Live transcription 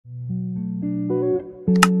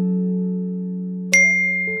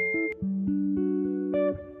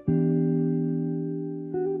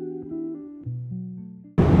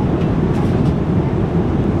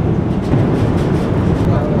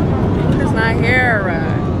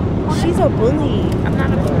She's a bully. I'm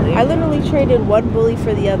not a bully. I literally traded one bully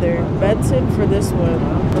for the other. Benson for this one.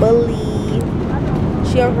 Bully.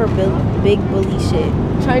 She on her big bully shit.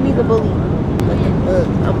 Chinese the bully.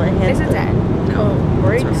 On my head. Is it that? No.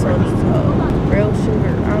 Brakes on these hoes. Real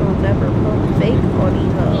sugar. I don't never pump fake on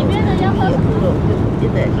these hoes.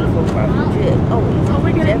 In that evil from the gym. Always. Oh,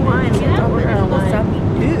 we're getting wine.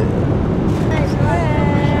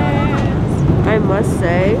 I must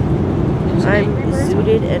say, I'm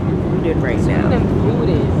zooted and rooted right now. Zooted and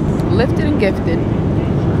rooted. Lifted and gifted.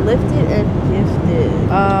 Lifted and gifted.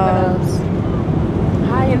 What else?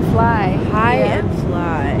 High and fly. High and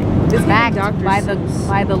fly. It's backed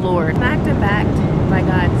by the Lord. Smacked and backed by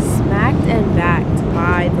God. Smacked and backed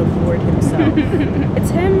by the Lord himself.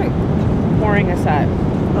 It's him pouring us up.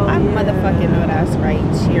 Oh, I motherfucking know that's right.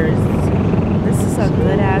 Cheers. This is a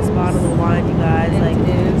good ass bottle of wine, you guys. Like, it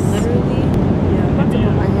is. Literally. I'm about to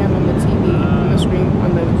put my hand on the TV, on the screen,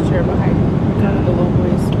 on the chair behind me. One of the little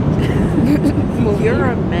boys. You're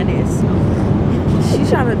a menace. She's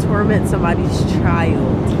trying to torment somebody's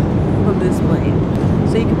child on this plane.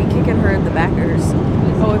 So you could be kicking her in the backers.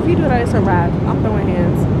 Oh, if you do that, it's a wrap. I'm throwing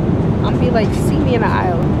hands. I'm be like, see me in the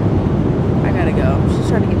aisle. I gotta go. She's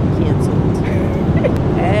trying to get me canceled.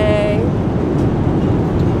 Hey.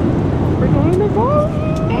 We're going to Bali.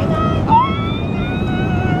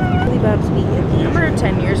 About to be in. Remember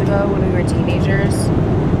 10 years ago when we were teenagers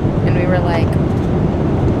and we were like,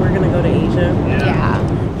 we're gonna go to Asia? Yeah.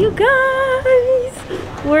 You guys,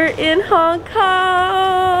 we're in Hong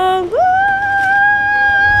Kong.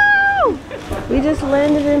 Woo! We just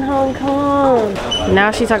landed in Hong Kong. Now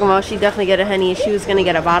she's talking about she definitely get a Henny. She was gonna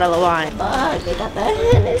get a bottle of wine. Fuck, they got the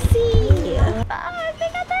Hennessy. Fuck, they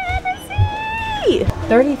got the Hennessy.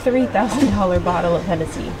 $33,000 bottle of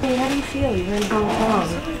Hennessy. Hey, how do you feel? You're in Hong Kong. I'm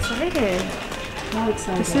so excited. How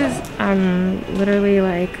excited? This is, literally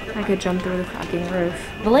like, I could jump through the fucking roof.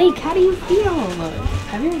 Blake, how do you feel?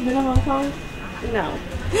 Have you ever been to Hong Kong? No.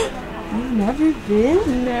 You've never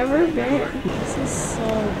been? Never been. This is so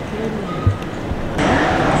good.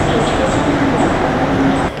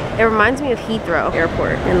 It reminds me of Heathrow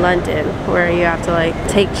Airport in London, where you have to like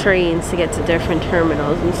take trains to get to different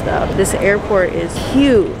terminals and stuff. This airport is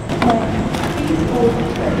huge.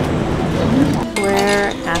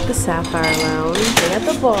 We're at the Sapphire Lounge, we're at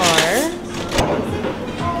the bar.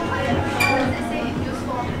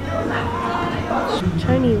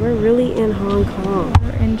 Chinese, we're really in Hong Kong.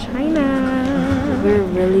 We're in China. We're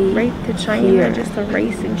really right to China, here. just a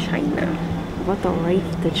race in China. What the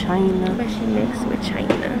race to China? But she mixed with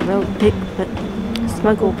China. Real big, but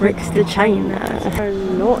smuggle bricks to China. We're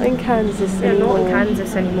not in Kansas anymore. We're not in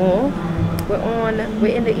Kansas anymore.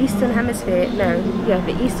 We're in the Eastern Hemisphere. No, yeah,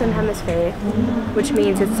 the Eastern Hemisphere, which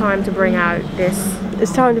means it's time to bring out this.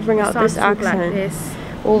 It's time to bring out this accent. Like this.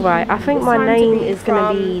 All right, I think my name is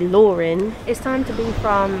gonna be Lauren. It's time to be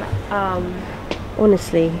from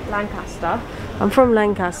honestly, Lancaster. I'm from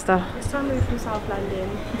Lancaster. It's time to be from South London.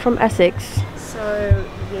 I'm from Essex. So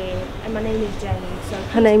yeah, and my name is Jade. So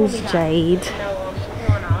her name's Jade.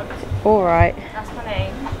 All right. That's my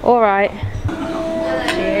name. All right.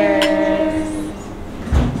 Cheers.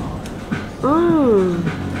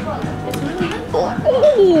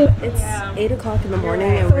 It's 8 o'clock in the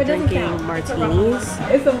morning and we're drinking martinis.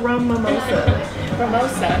 It's a rum mimosa.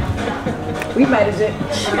 Mimosa. We might have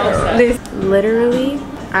just literally,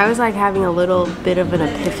 I was like having a little bit of an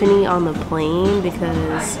epiphany on the plane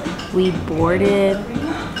because we boarded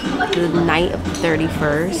the night of the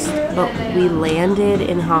 31st, but we landed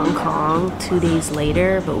in Hong Kong 2 days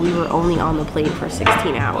later, but we were only on the plane for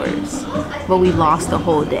 16 hours. But we lost the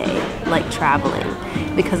whole day, like traveling,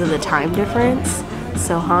 because of the time difference.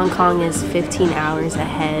 So Hong Kong is 15 hours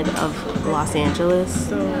ahead of Los Angeles.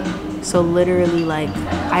 So literally, like,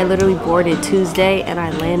 I literally boarded Tuesday and I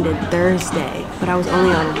landed Thursday, but I was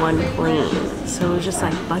only on one plane. So it was just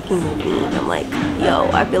like fucking with me. I'm like, yo,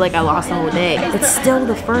 I feel like I lost the whole day. It's still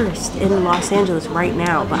the 1st in Los Angeles right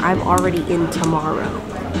now, but I'm already in tomorrow.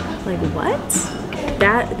 Like, what?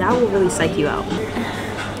 That will really psych you out.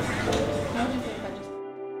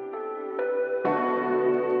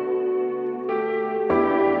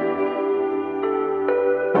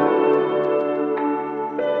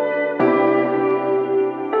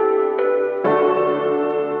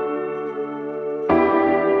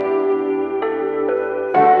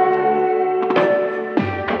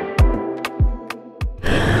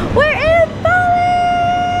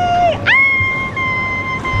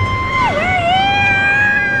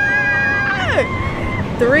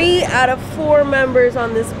 3 out of 4 members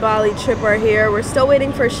on this Bali trip are here. We're still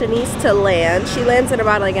waiting for Shanice to land. She lands in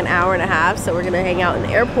about like an hour and a half, so we're gonna hang out in the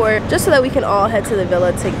airport just so that we can all head to the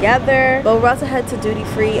villa together. But we're about to head to duty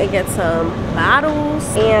free and get some bottles,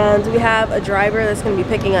 and we have a driver that's gonna be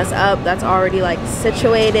picking us up that's already like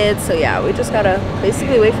situated. So yeah, we just gotta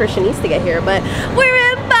basically wait for Shanice to get here. But we're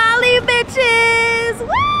in Bali, bitches! Woo!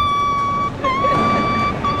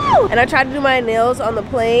 And I tried to do my nails on the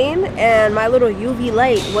plane, and my little UV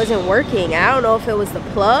light wasn't working. I don't know if it was the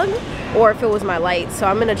plug or if it was my light, so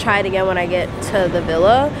I'm gonna try it again when I get to the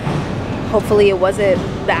villa. Hopefully it wasn't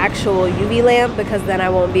the actual UV lamp, because then I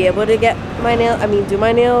won't be able to get my do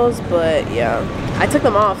my nails. But yeah, I took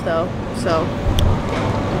them off though, so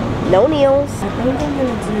no nails. I think I'm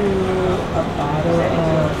gonna do a bottle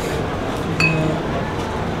of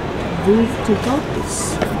these two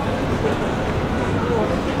copies.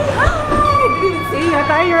 See, I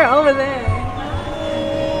thought you were over there.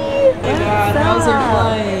 Oh my god, how's your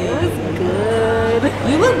flight? It was good.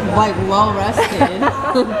 You look like well rested.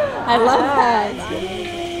 I love that.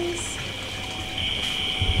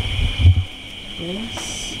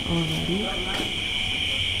 This already.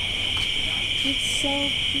 It's so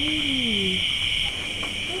pretty.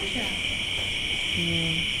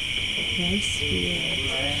 Yeah, very sweet.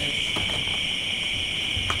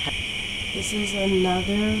 This is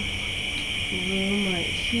another room right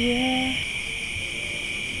here.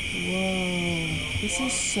 Whoa, this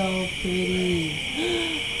is so pretty.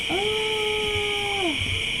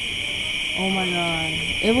 Oh my god,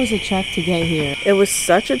 it was a trek to get here. It was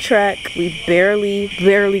such a trek. We barely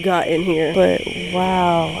got in here, but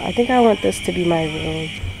wow, I think I want this to be my room.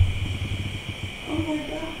 Oh my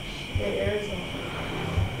gosh, the air is on.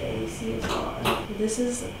 The AC is on. This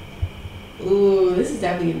is, ooh, this is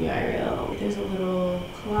definitely gonna be my room. There's a little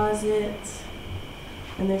closet.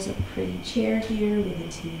 And there's a pretty chair here with a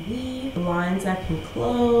TV, blinds that can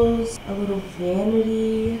close, a little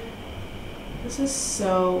vanity. This is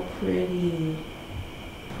so pretty.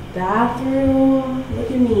 Bathroom,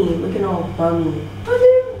 look at me, looking all bummy. I'm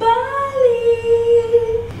in Bali.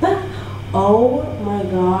 Oh my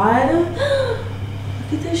god.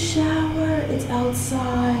 Look at the shower, it's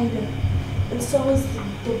outside. And so is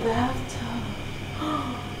the bathtub.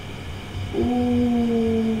 Ooh.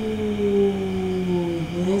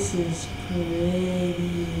 This is pretty.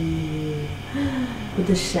 With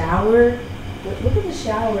the shower, look at the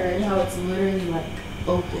shower and how it's literally like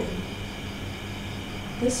open.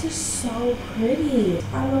 This is so pretty.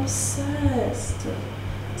 I'm obsessed.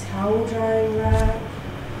 Towel drying rack.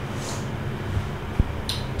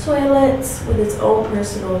 Toilet with its own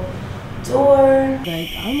personal door. Like,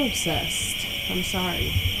 I'm obsessed. I'm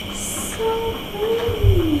sorry. So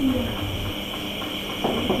pretty.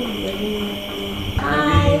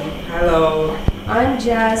 Hi. Hello. I'm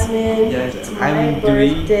Jasmyn. Yes, it's my I'm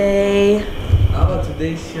birthday. Oh,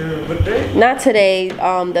 today's your birthday? Not today,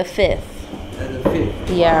 the 5th. The 5th.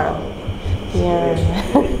 Yeah. Wow. Yeah.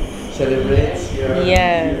 Celebrate your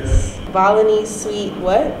Yes. Balinese sweet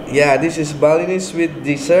what? Yeah, this is Balinese sweet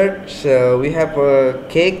dessert. So we have a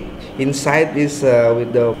cake. Inside is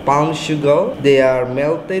with the palm sugar. They are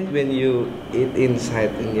melted when you eat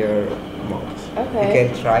inside in your mouth. Okay. You can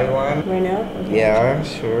try one. Right now? Okay. Yeah,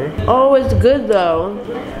 sure. Oh, it's good though.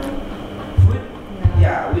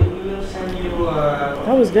 Yeah, we will send you.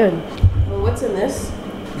 That was good. Well, what's in this?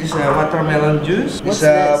 This watermelon juice. What's This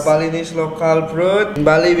this? Balinese local fruit. In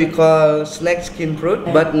Bali we call snake skin fruit,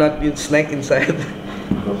 Okay. but not with snake inside.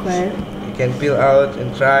 Okay. You can peel out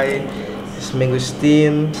and try. This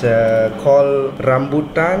mangosteen. It's called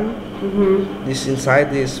rambutan. This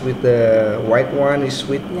inside is with the white one is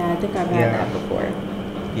sweet. Yeah, I think I've had Yeah. that before.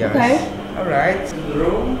 Yes. Okay. All right. To the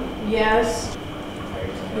room. Yes.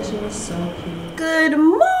 This was so cute. Good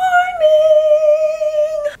morning!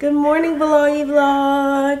 Good morning, vloggy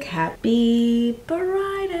vlog. Happy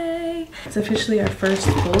Friday. It's officially our first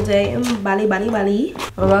full day in Bali.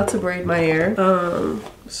 I'm about to braid my hair.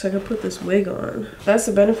 So I can put this wig on. That's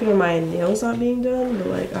the benefit of my nails not being done, but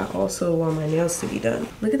like I also want my nails to be done.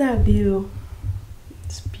 Look at that view.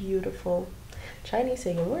 It's beautiful. Chinese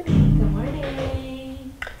say good morning. Good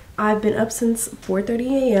morning. I've been up since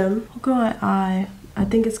 4:30 a.m. Look at my eye. I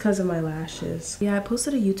think it's because of my lashes. Yeah, I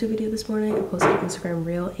posted a YouTube video this morning. I posted an Instagram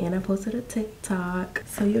reel and I posted a TikTok.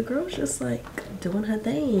 So your girl's just like doing her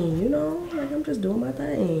thing, you know? Like I'm just doing my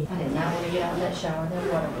thing. I did not want to get out of that shower. That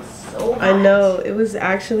water was so hot. I know, it was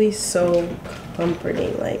actually so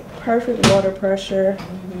comforting. Like perfect water pressure.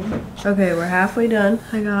 Okay, we're halfway done.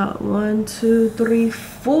 I got 1, 2, 3,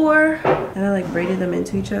 4. And I like braided them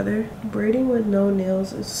into each other. Braiding with no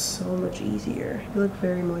nails is so much easier. You look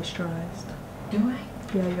very moisturized. Do I?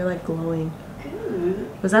 Yeah, you're like glowing.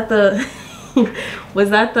 Was that the was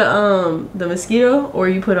that the mosquito, or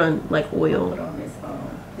you put on like oil? Put on this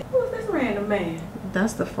who's this random man?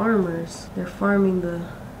 That's the farmers. They're farming the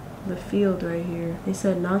field right here. They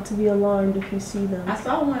said not to be alarmed if you see them. I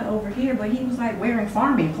saw one over here, but he was like wearing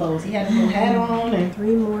farming clothes. He had a little hat on and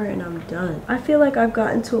 3 more and I'm done. I feel like I've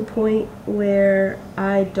gotten to a point where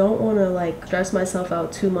I don't want to like stress myself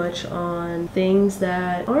out too much on things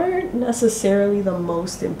that aren't necessarily the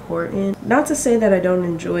most important. Not to say that I don't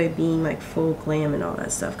enjoy being like full glam and all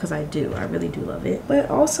that stuff, because I do. I really do love it. But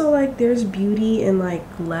also like there's beauty in like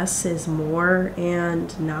less is more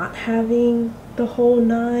and not having the whole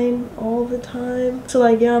 9 all the time. So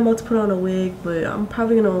like, yeah, I'm about to put on a wig, but I'm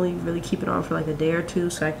probably gonna only really keep it on for like a day or 2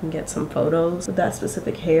 so I can get some photos with that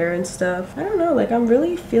specific hair and stuff. I don't know, like I'm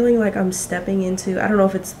really feeling like I'm stepping into, I don't know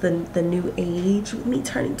if it's the new age with me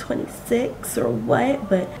turning 26 or what,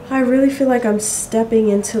 but I really feel like I'm stepping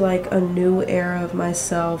into like a new era of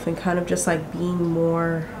myself and kind of just like being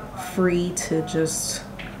more free to just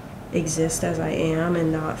exist as I am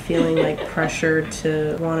and not feeling like pressured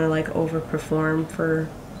to want to like overperform for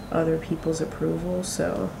other people's approval.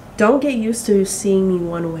 So don't get used to seeing me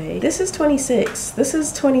one way. This is 26. This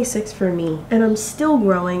is 26 for me, and I'm still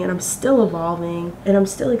growing and I'm still evolving and I'm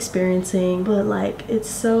still experiencing, but like it's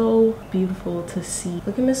so beautiful to see.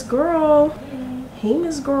 Look at Miss Girl. Hey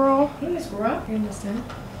Miss Girl. Hey Miss Girl. Hey Miss Tim.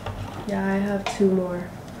 Yeah, I have 2 more.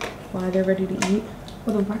 Why, they're ready to eat?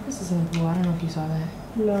 Well, the breakfast is in the pool. I don't know if you saw that.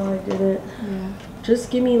 No, I didn't. Yeah. Just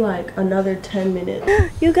give me like another 10 minutes.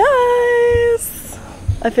 You guys,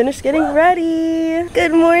 I finished getting ready.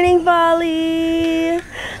 Good morning, Bali.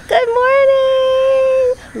 Good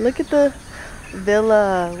morning. Look at the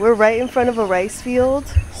villa. We're right in front of a rice field.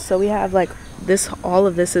 So we have like this, all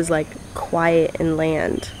of this is like quiet and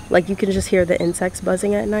land. Like you can just hear the insects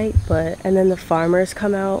buzzing at night, and then the farmers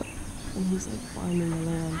come out and he's like farming the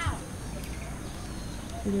land.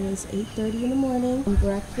 It is 8:30 in the morning and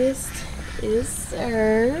breakfast is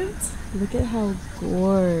served. Look at how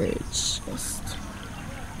gorgeous.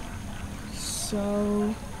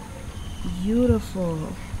 So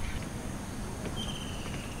beautiful.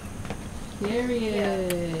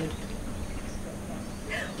 Period.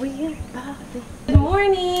 Good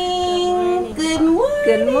morning. Good morning.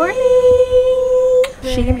 Good morning.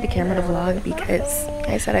 She gave me the camera to vlog because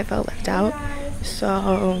I said I felt left out. So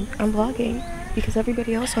I'm vlogging because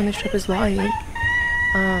everybody else on this trip is vlogging.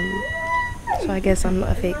 So I guess I'm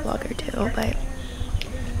a fake vlogger too, but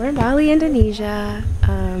we're in Bali, Indonesia.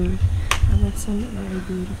 I'm with some very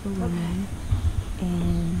beautiful women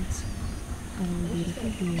and a very beautiful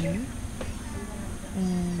view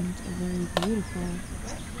and a very beautiful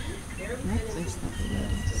breakfast that we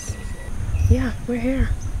had. Yeah, we're here.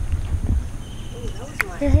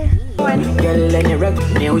 We're here. Girl, and you rock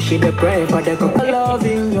me, she the pray for the cup.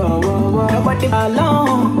 Loving you, your body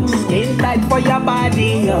alone, skin tight for your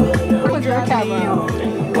body. Put your camera.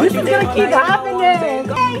 This is gonna keep happening.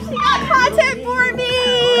 Hey, she got content for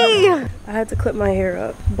me. I had to clip my hair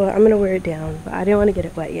up, but I'm gonna wear it down. But I didn't want to get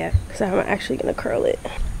it wet yet, so I'm actually gonna curl it.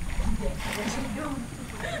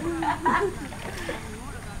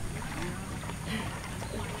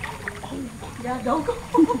 Yeah, don't go.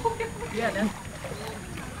 Yeah, that's.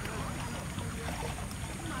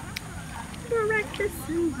 Breakfast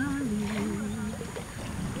in Bali.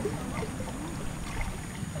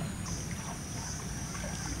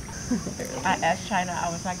 I asked China, I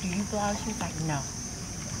was like, do you vlog? She was like, no,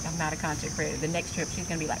 I'm not a content creator. The next trip, she's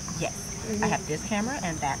gonna be like, yes, I have this camera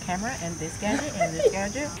and that camera and this gadget and this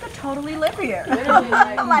gadget. I totally live here.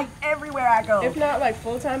 Like everywhere I go. If not like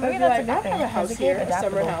full time, I'd be like, I have a house here, a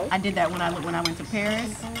summer house. I did that when I went to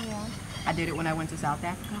Paris. I did it when I went to South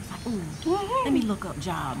Africa. I was like, ooh, let me look up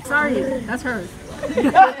jobs. Sorry, that's hers.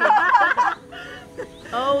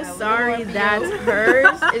 Oh, sorry, that's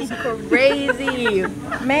hers. It's crazy.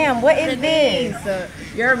 Ma'am, what is this?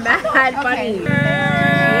 You're mad funny.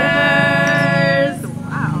 Hers.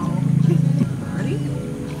 Wow. Ready?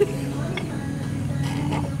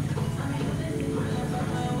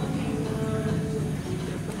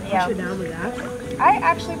 Yeah. You're down with that? I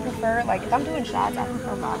actually prefer, like, if I'm doing shots, I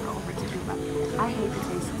prefer vodka over tequila. I hate the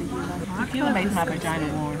taste of tequila. Tequila makes my vagina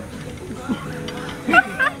warm.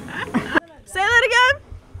 Say that again.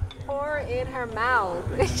 Pour in her mouth.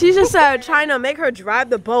 She just said trying to make her drive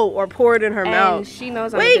the boat or pour it in her mouth. And she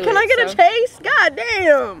knows how Wait, to do can I get a chase? God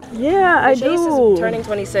damn. Yeah, I Chase do. is turning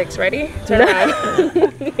 26. Ready? Turn around.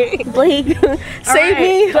 Blake, save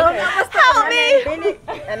me. Okay. Help me.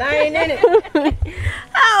 And I ain't in it. I'm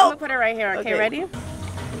Help. gonna put it right here. Okay, ready?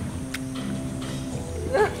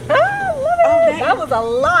 I love it. that was a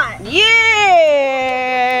lot. Yeah.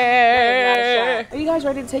 Are you guys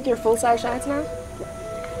ready to take your full size shots now?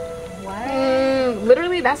 What?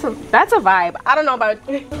 Literally, that's a vibe. I don't know about.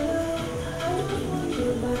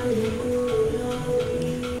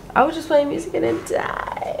 I was just playing music and it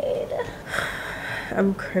died.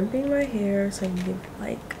 I'm crimping my hair so I can give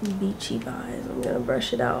like beachy vibes. I'm gonna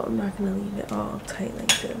brush it out. I'm not gonna leave it all tight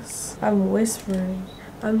like this. I'm whispering.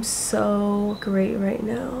 I'm so great right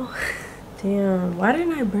now. Damn, why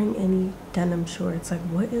didn't I bring any denim shorts? Like,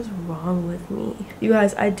 what is wrong with me? You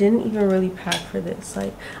guys, I didn't even really pack for this.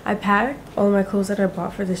 Like, I packed all my clothes that I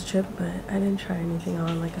bought for this trip, but I didn't try anything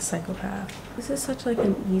on like a psychopath. This is such like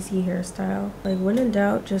an easy hairstyle. Like, when in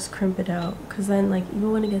doubt, just crimp it out. Cause then like,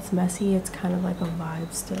 even when it gets messy, it's kind of like a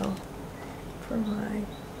vibe still. For my...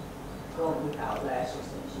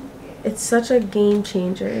 It's such a game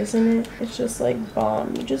changer, isn't it? It's just like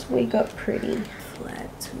bomb. You just wake up pretty. Flat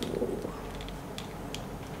tool.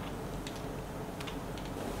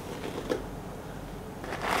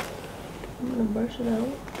 I'm gonna brush it out.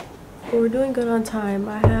 But we're doing good on time.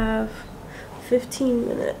 I have 15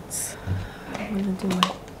 minutes. I'm gonna do my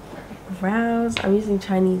brows. I'm using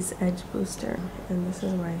Chinese Edge Booster, and this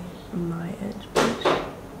is my edge brush.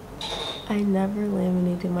 I never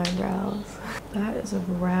laminated my brows. That is a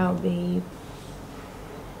brow, babe.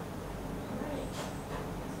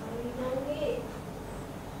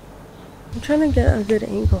 I'm trying to get a good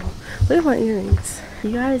angle. Look at my earrings.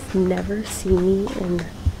 You guys never see me in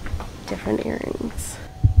different earrings.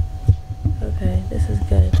 Okay, this is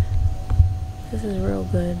good. This is real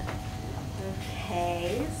good.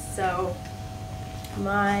 Okay, so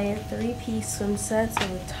my 3-piece swim sets are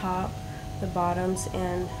the top, the bottoms,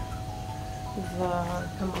 and the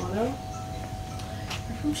kimono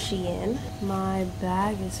are from Shein. My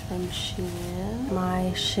bag is from Shein.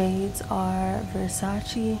 My shades are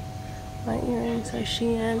Versace. My earrings are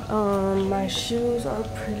Shein. My shoes are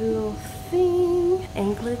Pretty Little Thing.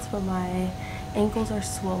 Anklets, but my ankles are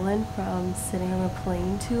swollen from sitting on the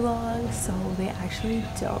plane too long, so they actually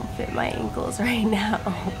don't fit my ankles right now,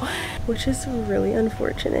 which is really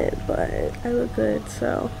unfortunate, but I look good,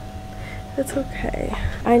 so it's okay.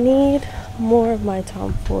 I need more of my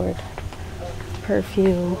Tom Ford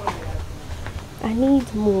perfume. I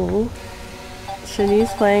need more.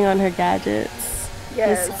 Shanice's playing on her gadgets.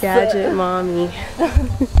 Yes. This gadget mommy.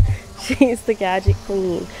 She's the gadget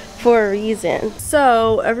queen for a reason.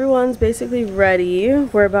 So everyone's basically ready.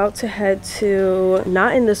 We're about to head to,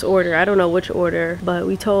 not in this order, I don't know which order, but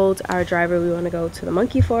we told our driver we want to go to the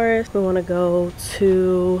monkey forest, we want to go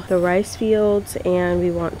to the rice fields, and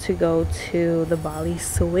we want to go to the Bali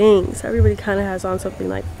swings. Everybody kind of has on something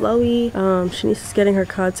like flowy. Shanice is getting her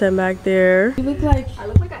content back there. You look like, I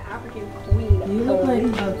look like an African queen. You look like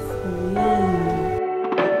a queen.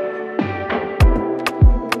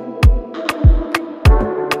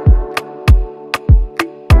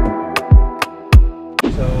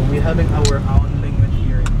 Having our own language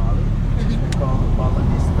here in Bali, which is we call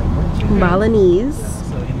Balinese language. Balinese.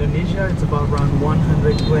 So Indonesia, it's about around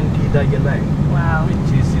 120 dialects. Wow.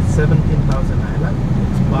 Which is 17,000 islands.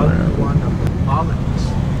 It's Bali, one of the Balinese.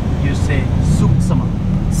 You say suksama.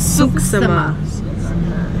 Suksama.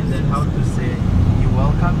 And then how to say you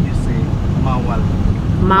welcome, you say mawal.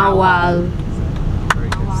 Mawal. Very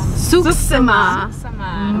good. Suksama.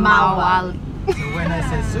 Mawal. So when I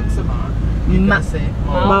say suksama, you can say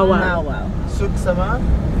Mawal. suksama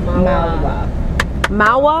Mawa.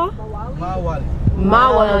 Mawa? mawal.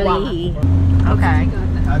 Mawali. Okay.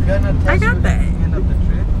 I'm gonna test you at the end of the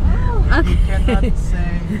trip. If you cannot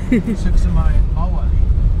say suksama and mawali,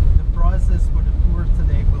 the process for the tour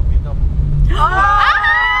today will be double.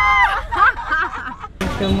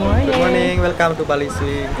 Good morning. Good morning, welcome to Bali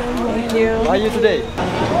Swing. Thank you. How are you today?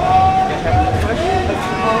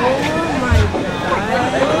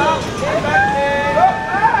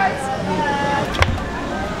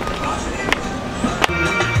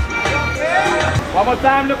 One more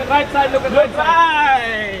time, look at right side, look at right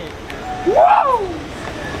side. Woo!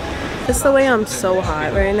 Just the way I'm so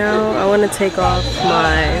hot right now, I want to take off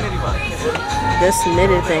this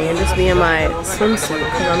knitted thing and just be in my swimsuit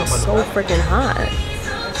because I'm so freaking hot.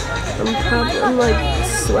 I'm like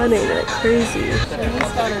sweating like crazy. She's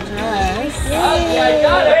got a dress.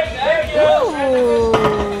 Ooh,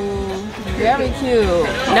 very cute.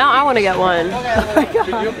 Now I want to get one. Oh my God.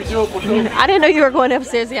 I didn't know you were going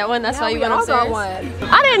upstairs to get one. That's why you went upstairs. Got one.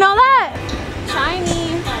 I didn't know that.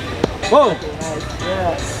 Shiny. Wow.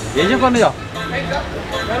 Iya juga kan ya?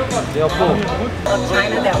 Dia apa?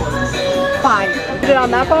 China, that was fire. Did it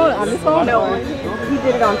on that phone? On this phone? No. He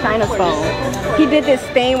did it on China's phone. He did this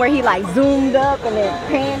thing where he like zoomed up and then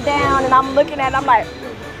panned down, and I'm looking at it, I'm like,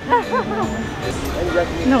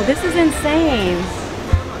 no, this is insane.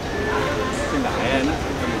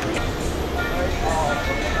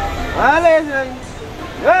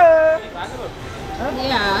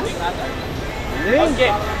 Yeah. Okay,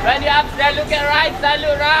 when you upstairs, look at right,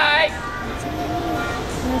 salute right.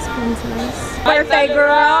 Yes, princess. Birthday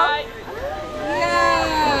girl.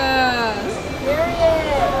 Yeah.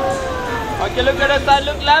 Okay, look at the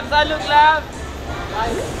salute left, salute left.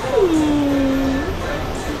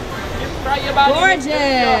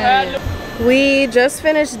 Gorgeous. We just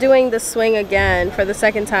finished doing the swing again for the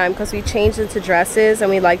second time because we changed it to dresses and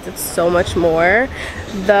we liked it so much more.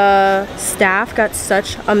 The staff got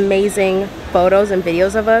such amazing photos and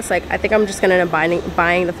videos of us. Like, I think I'm just gonna end up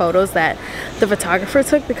buying the photos that the photographer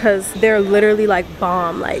took because they're literally like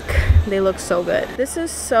bomb. Like, they look so good. This is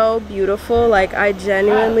so beautiful. Like, I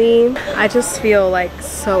just feel like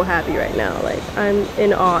so happy right now. Like, I'm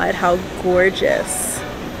in awe at how gorgeous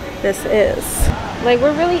this is. Like,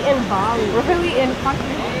 we're really in Bali. We're really in fucking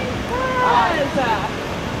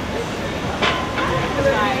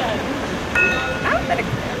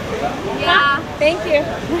yeah. Thank you.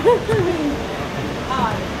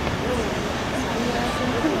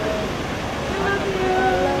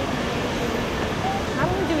 Not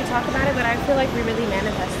only did we talk about it, but I feel like we really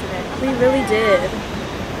manifested it. We really did.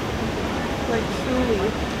 Like,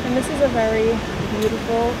 truly. And this is a very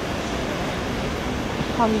beautiful,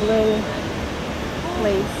 humbling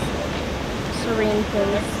place. Serene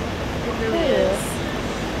place. It really is.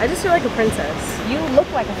 I just feel like a princess. You look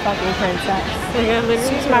like a fucking princess.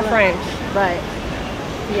 Excuse my French, but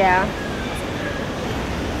yeah.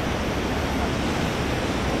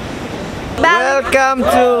 Welcome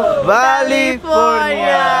to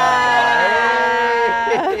California.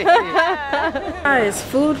 Guys,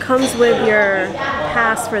 food comes with your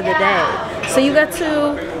pass for the day. So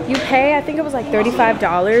you pay, I think it was like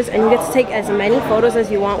 $35, and you get to take as many photos as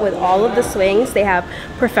you want with all of the swings. They have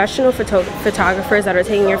professional photographers that are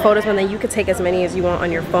taking your photos, and then you could take as many as you want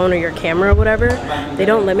on your phone or your camera or whatever. They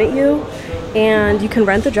don't limit you. And you can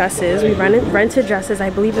rent the dresses. We rented dresses, I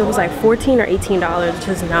believe it was like $14 or $18, which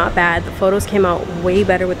is not bad. The photos came out way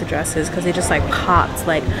better with the dresses because they just like popped.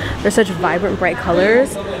 Like, they're such vibrant, bright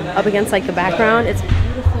colors up against like the background. It's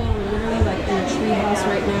beautiful. We're literally like in a tree house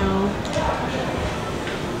right now.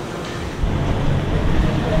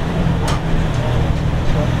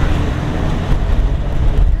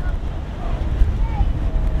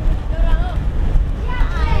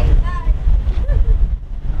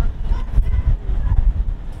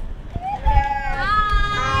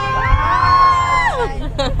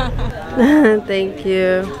 Thank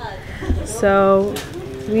you. So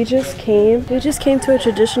we just came to a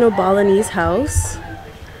traditional Balinese house.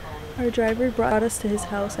 Our driver brought us to his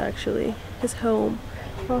house, actually, his home,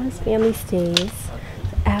 where all his family stays. It's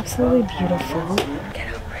absolutely beautiful. Look at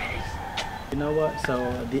how pretty. You know what?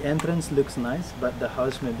 So the entrance looks nice, but the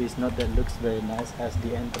house maybe is not that looks very nice as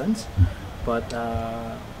the entrance. But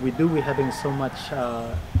we're having so much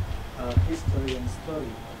history and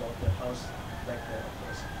story about the house back there.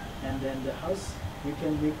 And then the house, you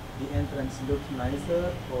can make the entrance look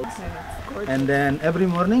nicer. And then every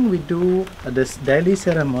morning we do this daily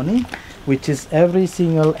ceremony, which is every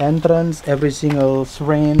single entrance, every single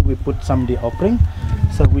shrine, we put some offering.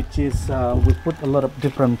 So which is we put a lot of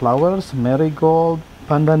different flowers, marigold,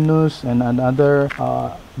 pandanus, and other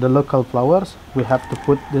the local flowers. We have to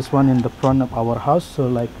put this one in the front of our house, so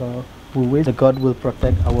like we wish the God will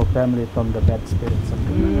protect our family from the bad spirits.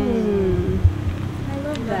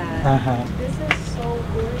 This is so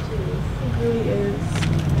gorgeous. It really is.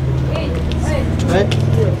 Right?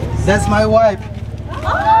 That's my wife.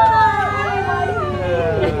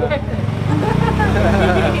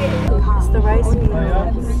 It's the rice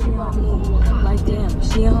meal. Like damn,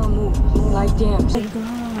 she in her mood. Like damn. Oh my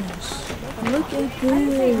gosh. Look at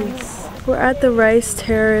this. We're at the rice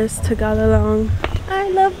terrace, Tagalong. I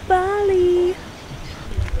love Bali.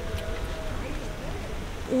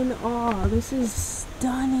 In awe. This is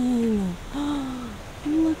stunning.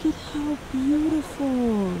 Look at how beautiful.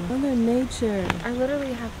 Mother Nature. I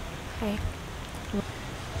literally have. Hey.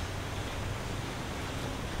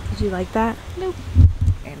 Did you like that? Nope.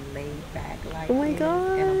 And laid back like Oh my this, and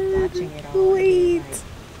I'm god. watching it all. Wait.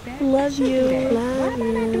 Like, Love you. Why Love am I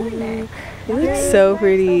not doing that? you. You look so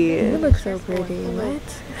pretty. You look so pretty. What?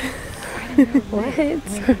 What?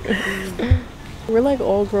 We're like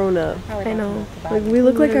all grown up. I know. Like we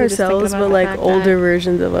look like ourselves, but like older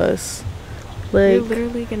versions of us. Like we're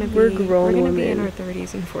literally gonna be. We're grown We're gonna women. be in our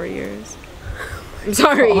 30s in 4 years. I'm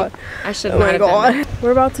sorry. God. I should Oh not my have done that. God.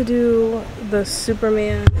 We're about to do the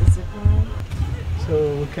Superman zipline.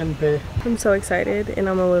 So we can pay. I'm so excited and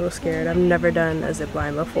I'm a little scared. I've never done a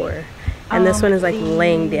zipline before. And this one is like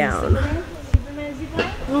laying down.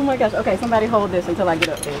 Oh my gosh. Okay, somebody hold this until I get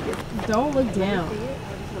up there. Don't look down.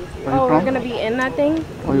 Oh, we're gonna be in that thing?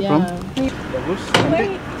 Where are you from?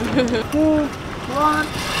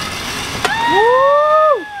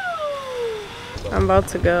 I'm about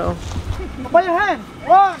to go. Open your hand.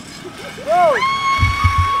 1, go.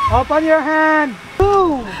 Open your hand. 2,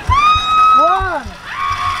 1,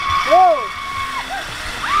 go.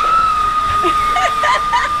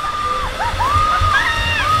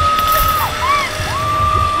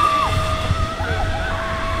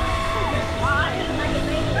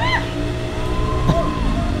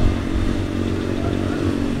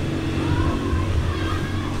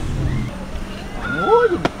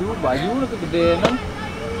 Baju lu kegedean.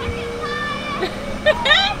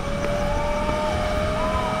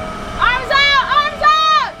 Arms out! Arms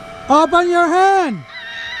out! Open your hand.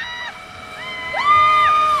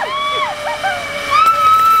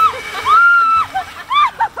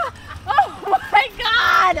 Oh my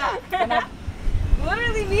God!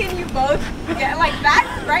 Literally, me and you both get like that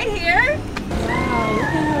right here. Wow!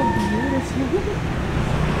 Look at how beautiful.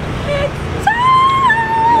 It's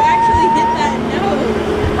you actually hit that note.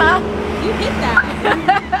 Huh? You hit that.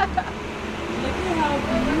 Look at how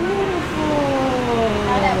beautiful.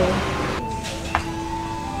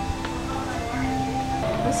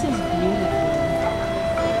 This is beautiful.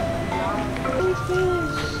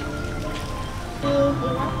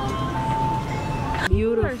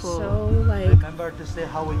 Beautiful. So like. Remember to say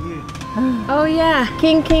how are you? Oh yeah.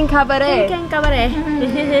 King Cabaret. King Cabaret.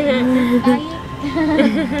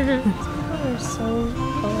 You're so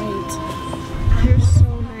polite. You're so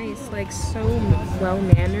nice, like so well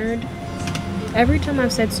mannered. Every time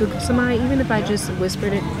I've said sukusama, even if I just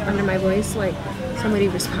whispered it under my voice, like somebody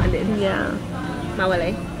responded. Yeah.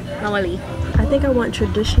 Mawale. Mawali. I think I want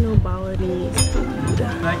traditional Balinese food.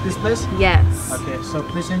 Like this place? Yes. Okay, so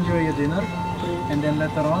please enjoy your dinner. And then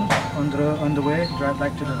later on the way, drive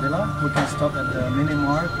back to the villa. We can stop at the mini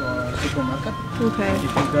mart or supermarket. Okay. If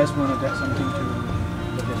you guys want to get something to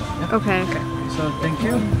the villa. Yeah? Okay. So thank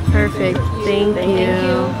you. Perfect. Thank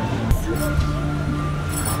you.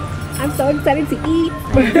 I'm so excited to eat.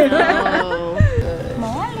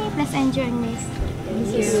 Let's enjoy this.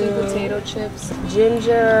 This is sweet potato chips.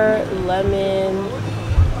 Ginger, lemon,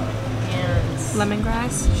 And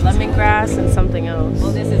lemongrass. lemongrass, and something else.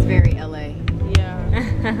 Well, this is very LA.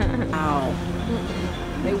 Yeah. Wow.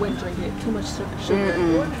 They wouldn't drink it. Too much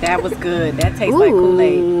sugar. That was good. That tastes like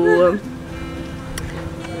Kool-Aid. Ooh.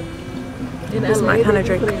 This is my kind of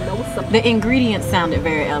drink. The ingredients sounded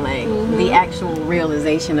very LA. The actual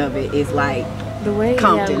realization of it is like The way,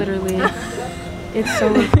 Compton. yeah, literally. It's so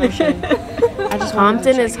refreshing. I just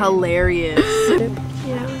Compton is hilarious.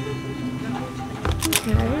 Yeah.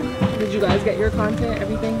 Okay. Did you guys get your content?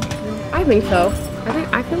 Everything? I think so.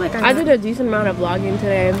 I feel like I did a decent amount of vlogging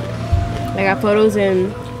today. I got photos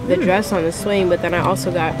in the dress on the swing, but then I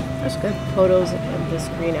also got photos of this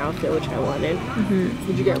green outfit, which I wanted.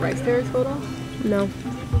 Did you get Rice Terrace photo? No.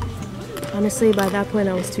 Honestly, by that point,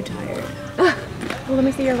 I was too tired. Well, let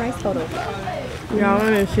me see your rice photo. Yeah, I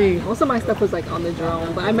want to see. Most of my stuff was like on the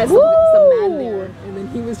drone, but I met some man there, and then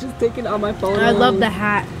he was just taking all my photos. I love the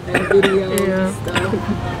hat. And videos Yeah. and stuff.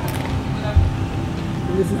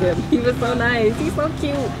 And this is him. He was so nice. He's so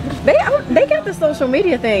cute. they got the social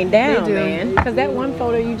media thing down, They do. man. Because that one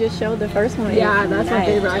photo you just showed, the first one. Yeah, that's my nice,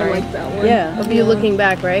 favorite. I right? like that one. Yeah. Of you looking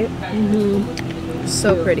back, right?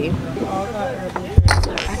 So pretty.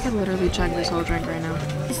 I can literally chug this whole drink right now.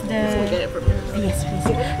 This is the yes,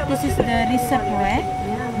 please. This is the risa bread.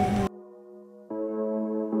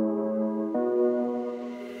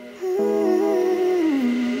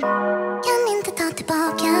 Kan inte ta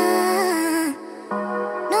tillbaka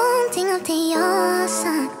någonting av det jag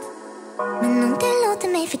sagt. Men om du låter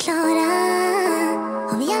mig förklara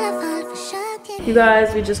har vi I alla fall försökt. You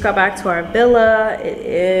guys, we just got back to our villa. It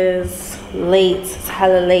is late. It's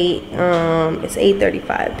hella late. It's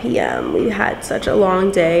 8:35 p.m. We had such a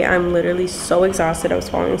long day. I'm literally so exhausted. I was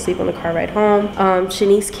falling asleep on the car ride home.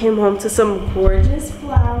 Shanice came home to some gorgeous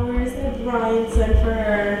flowers that Brian sent for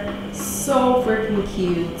her. So freaking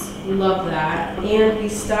cute. Love that. And we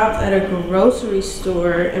stopped at a grocery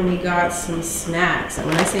store and we got some snacks. And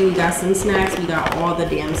when I say we got some snacks, we got all the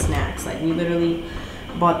damn snacks. Like we literally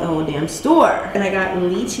bought the whole damn store. And I got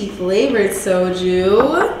lychee flavored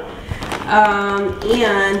soju.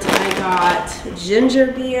 And I got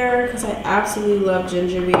ginger beer because I absolutely love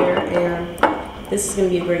ginger beer, and this is gonna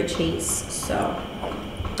be a great chase. So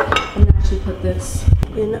I'm gonna actually put this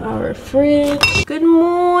in our fridge. Good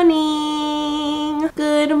morning.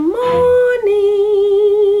 Good morning.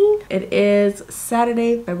 It is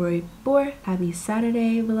Saturday, February 4th. Happy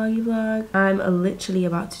Saturday, vloggy vlog. I'm literally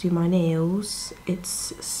about to do my nails.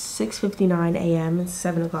 It's 6:59 a.m. It's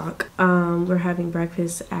 7 o'clock. We're having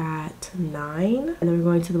breakfast at 9, and then we're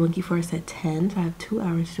going to the monkey forest at 10. So I have 2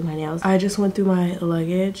 hours to do my nails. I just went through my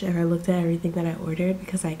luggage and I looked at everything that I ordered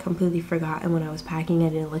because I completely forgot, and when I was packing I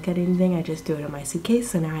didn't look at anything. I just threw it in my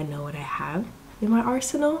suitcase, so now I know what I have in my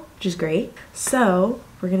arsenal, which is great. So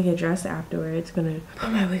we're gonna get dressed afterwards. Gonna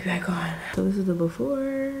put my wig back on. So this is the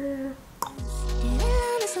before.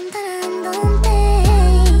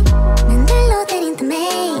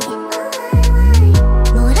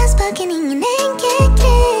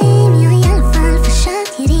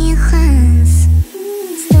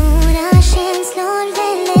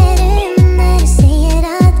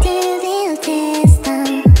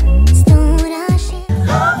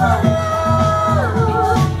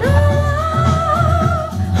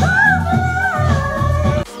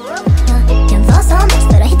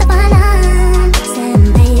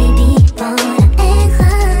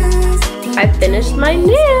 My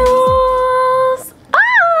nails.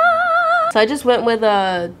 So I just went with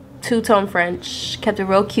a two-tone French, kept it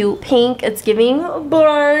real cute pink. It's giving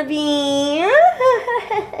Barbie.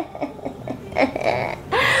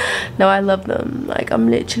 No, I love them. Like,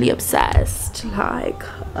 I'm literally obsessed. Like,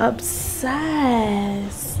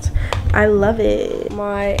 obsessed. I love it.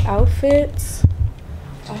 My outfits,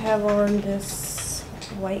 I have on this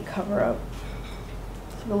white cover-up,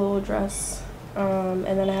 a little dress. And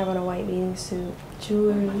then I have on a white bathing suit,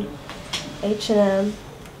 jewelry, H&M,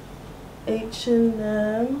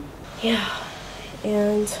 yeah,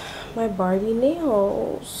 and my Barbie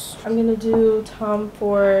nails. I'm gonna do Tom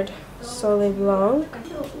Ford Soleil Blanc,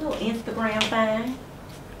 little Instagram thing.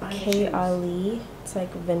 K Ali, it's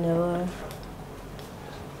like vanilla,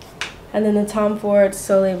 and then the Tom Ford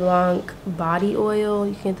Soleil Blanc body oil.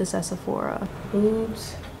 You can get this at Sephora.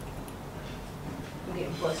 Boobs. I'm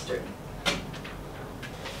getting flustered.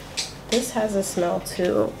 This has a smell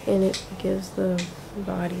too, and it gives the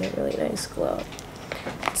body a really nice glow.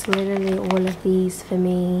 It's literally all of these for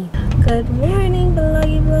me. Good morning,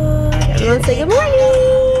 vloggy vlog. Everyone say good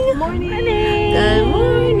morning. Good morning. Good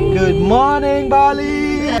morning. Good morning,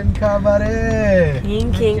 Bali. And Cabaret.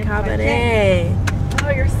 King Cabaret. Oh,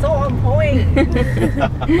 you're so on point.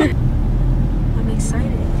 I'm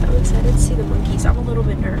excited. I'm excited to see the monkeys. I'm a little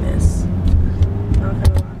bit nervous. Not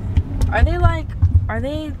gonna lie. Are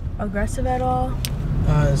they aggressive at all?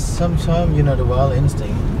 Sometimes, you know, the wild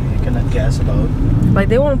instinct, you cannot guess about. Like,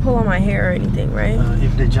 they won't pull on my hair or anything, right?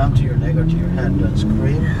 If they jump to your neck or to your head, don't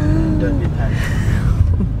scream, don't be panicked.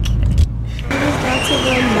 There's lots of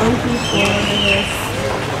the monkey forest.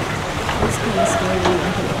 It's kind of scary.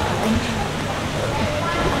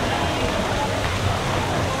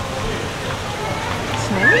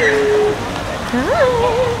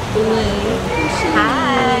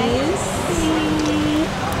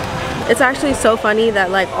 It's actually so funny that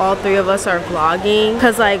like all three of us are vlogging,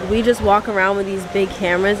 because like we just walk around with these big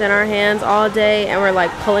cameras in our hands all day, and we're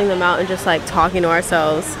like pulling them out and just like talking to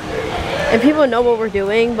ourselves, and people know what we're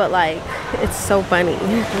doing, but like it's so funny. The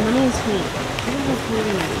money is sweet.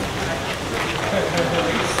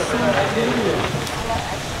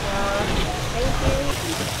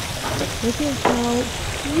 Look at how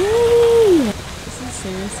cute. This is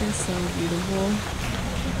seriously so beautiful.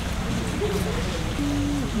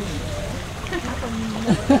 Oh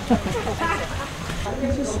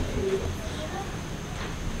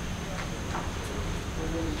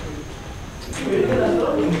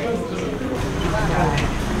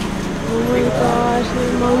my gosh, the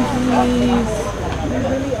monkeys. They're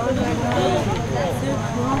really on my head. They're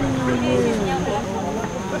crawling on you.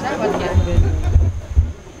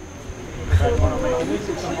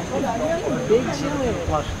 Big chili.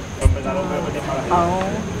 Oh.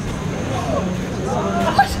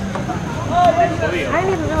 I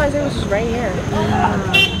didn't even realize it was just right here.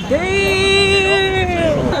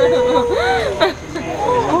 Damn!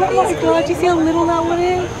 Oh my god, you see how little that one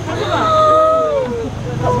is?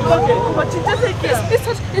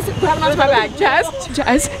 Grab onto my bag. Jazz?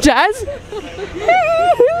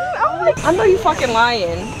 I know you fucking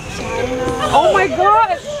lying. Oh my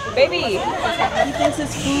god! Baby! He thinks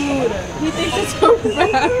it's food. He thinks it's so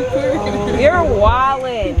bad. You're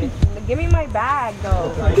wildin'. Give me my bag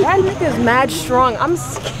though. That nigga's mad strong. I'm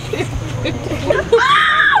scared.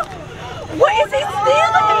 What is he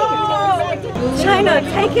stealing? China,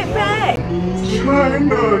 take it back.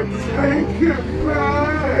 China, take it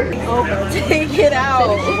back. Oh, take it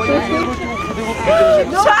out.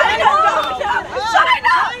 China,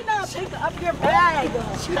 China, take up your bag.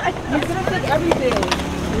 China, he's gonna take everything.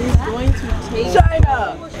 He's going to take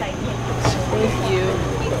China. Thank you.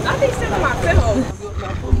 Nothing's still in my film.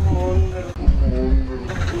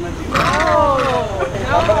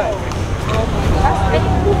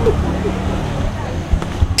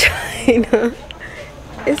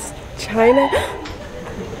 China.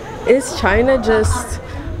 Is China just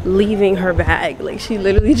leaving her bag? Like she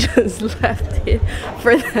literally just left it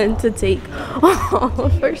for them to take all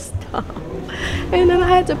of her stuff. And then I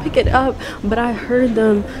had to pick it up, but I heard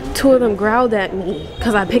them, two of them growled at me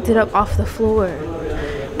because I picked it up off the floor.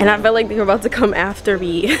 And I felt like they were about to come after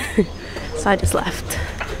me. So I just left.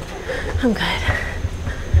 I'm good.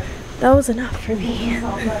 That was enough for me.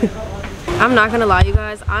 I'm not gonna lie, you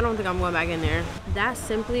guys, I don't think I'm going back in there. That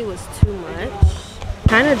simply was too much.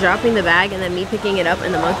 Kind of dropping the bag and then me picking it up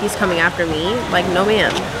and the monkeys coming after me. Like, no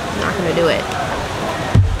ma'am, I'm not gonna do it.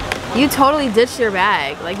 You totally ditched your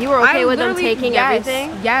bag. Like, you were okay with them taking everything?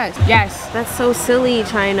 Yes. That's so silly,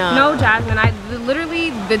 China. No, Jasmine, I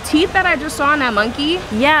literally, the teeth that I just saw in that monkey.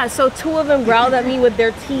 Yeah, so two of them growled at me with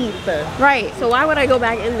their teeth. Right. So why would I go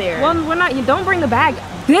back in there? Well, we're not, you don't bring the bag.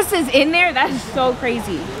 This is in there? That's so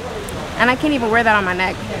crazy. And I can't even wear that on my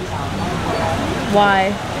neck.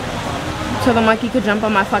 Why? So the monkey could jump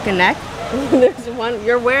on my fucking neck? There's one,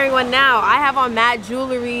 you're wearing one now. I have on matte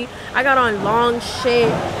jewelry. I got on long shit.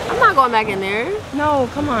 I'm not going back in there. No,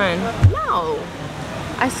 come on. No.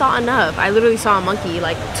 I saw enough. I literally saw a monkey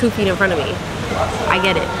like 2 feet in front of me. I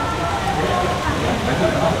get it.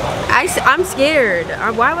 I'm scared.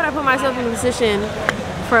 Why would I put myself in a position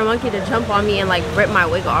for a monkey to jump on me and like rip my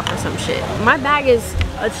wig off or some shit? My bag is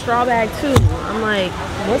a straw bag too. I'm like,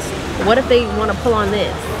 what if they want to pull on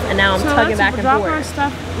this? And now I'm tugging back and forth.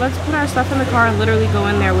 Let's put our stuff in the car and literally go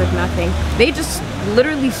in there with nothing. They just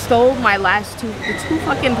literally stole my last the two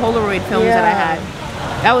fucking Polaroid films that I had.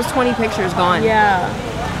 That was 20 pictures gone. Yeah,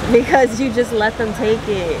 because you just let them take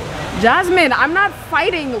it. Jasmine, I'm not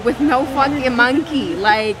fighting with no fucking monkey.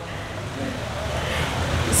 Like,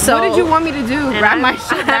 so what did you want me to do? Grab my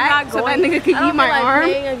shit back so that nigga could eat my arm? I'm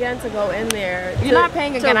paying again to go in there. You're not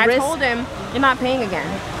paying again. I told him you're not paying again.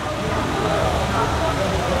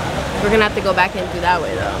 We're gonna have to go back in through that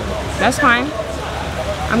way though. That's fine.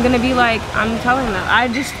 I'm gonna be like, I'm telling them. I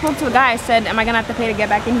just spoke to a guy. I said, am I gonna have to pay to get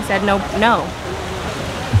back in? He said, no.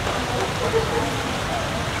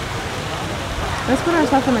 Let's put our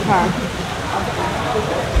stuff in the car.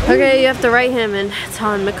 Okay, you have to write him and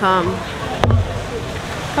tell him to come.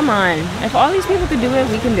 Come on. If all these people could do it,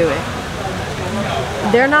 we can do it.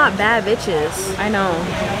 They're not bad bitches. I know.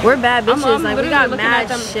 We're bad bitches. I'm like we got mad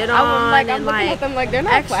shit on. I'm looking at them like they're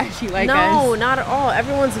not flashy like us. No, not at all.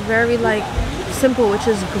 Everyone's very like simple, which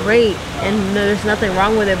is great, and there's nothing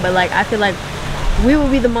wrong with it. But like I feel like we will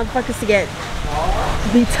be the motherfuckers to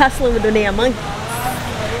be tussling with the damn monkey,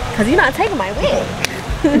 cause you're not taking my wig.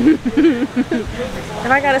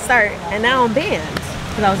 And I gotta start, and now I'm banned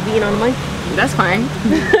because I was beating on the monkey. That's fine.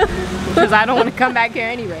 Because I don't want to come back here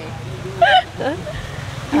anyway.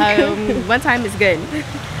 One time is good.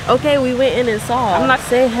 Okay, we went in and saw. I'm not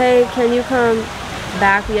say, hey, can you come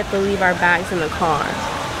back? We have to leave our bags in the car.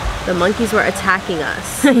 The monkeys were attacking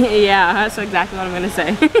us. Yeah, that's exactly what I'm gonna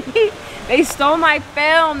say. They stole my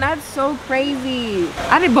film. That's so crazy.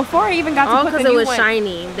 Before I even got to put the new one. Because it was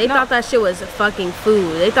shiny. They thought that shit was fucking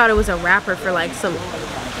food. They thought it was a wrapper for like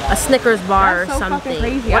a Snickers bar or something.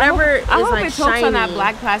 Crazy. Whatever is like shiny. I hope it chokes on that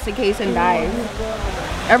black plastic case and dies.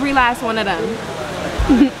 Every last one of them.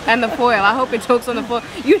 And the foil. I hope it chokes on the foil.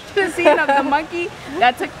 You should have seen the monkey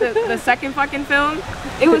that took the second fucking film.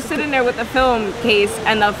 It was sitting there with the film case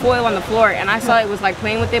and the foil on the floor, and I saw it was like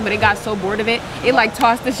playing with it, but it got so bored of it, it like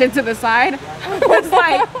tossed the shit to the side. I was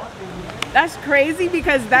like, that's crazy,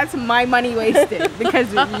 because that's my money wasted.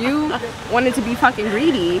 Because you wanted to be fucking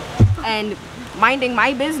greedy and minding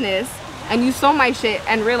my business, and you stole my shit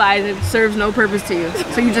and realized it serves no purpose to you.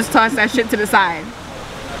 So you just toss that shit to the side.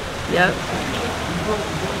 Yep.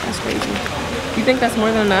 That's crazy. You think that's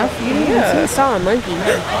more than enough? Yeah. I saw a monkey.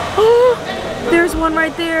 Oh, there's one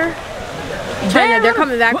right there. China, they're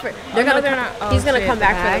coming back for. He's gonna come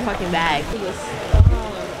back for the fucking bag. He's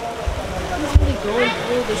really going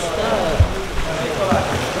through the stuff.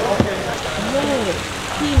 Look,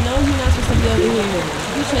 he knows you're not supposed to be over here.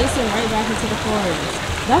 You chased him right back into the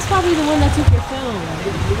forest. That's probably the one that took your film.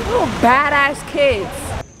 Little badass kids.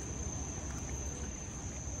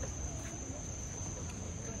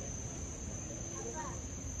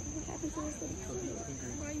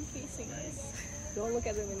 Why are you facing us? Don't look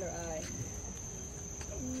at them in their eye.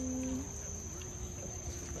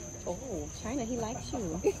 Oh, China, he likes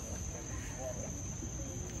you.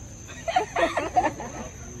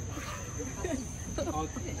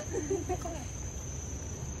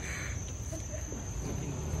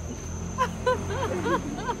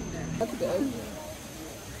 That's good.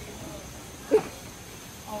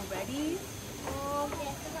 Already?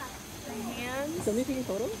 The hands. Somebody taking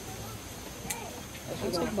photos?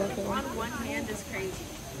 I'll take both of them. On one hand is crazy.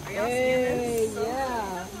 Are y'all seeing this?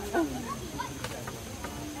 Yeah.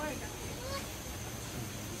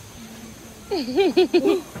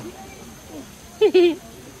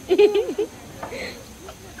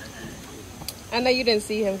 I know you didn't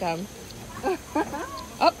see him come.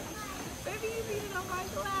 Oh. Baby, you beating on my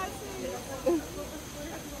glasses.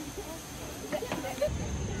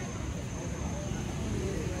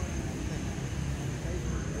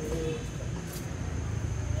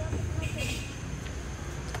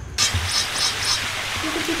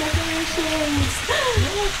 Look at the decorations.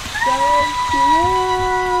 So cute.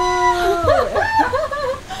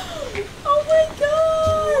 Oh my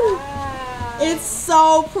god. Wow. It's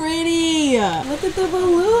so pretty. Look at the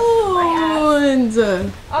balloons.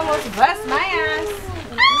 Almost bust my ass.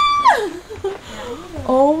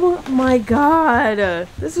 Oh my god.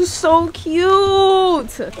 This is so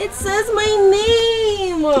cute. It says my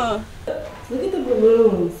name. Look at the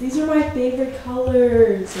balloons. These are my favorite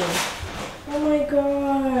colors. Oh my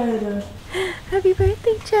god. Happy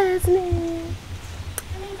birthday, Jasmyn.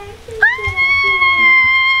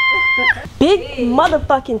 Big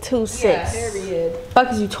motherfucking 2-6. Yeah, period. What the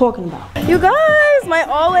fuck is you talking about? You guys, my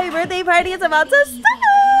all-white birthday party is about to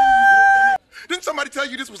start. Didn't somebody tell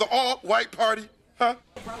you this was an all-white party? Huh?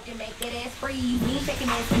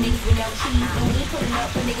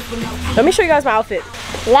 Let me show you guys my outfit.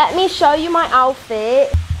 Let me show you my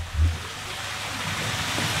outfit.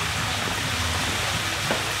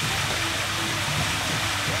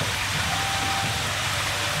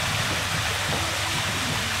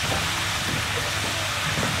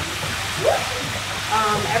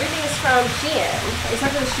 Everything is from Shein,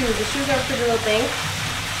 except for the shoes. The shoes are a pretty little thing.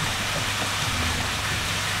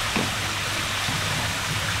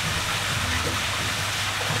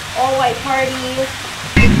 All white party.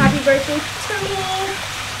 Happy birthday to me.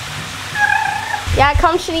 Yeah,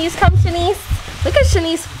 come Shanice, come Shanice. Look at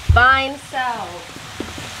Shanice's fine self.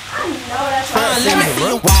 I know that's right. Let me see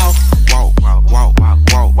you walk.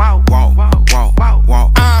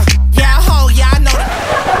 Yeah, ho, yeah, I know that.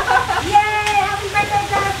 Yay, happy birthday,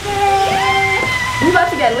 Jasmyn. We about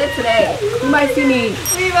to get lit today. You might see me.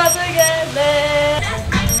 We about to get lit.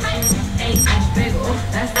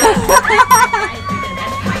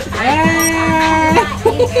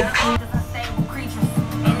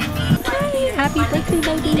 Happy birthday,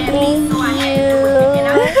 baby. Thank you.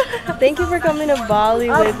 Thank you for coming to Bali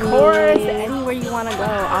with me. Of course. Anywhere you want to go,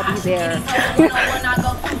 I'll be there.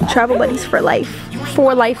 Travel buddies for life.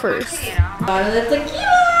 For lifers.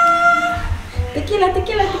 Tequila,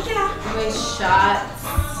 tequila, tequila. With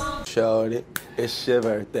shots. Shorty, it's your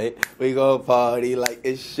birthday. We gon' party like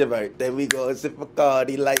it's your birthday. We gon' sip a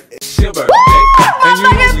Bacardi like it's your birthday. And you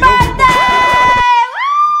know we don't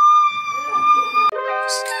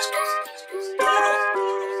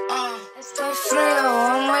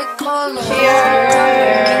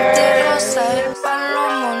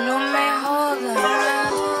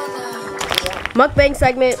Mukbang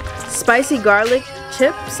segment, spicy garlic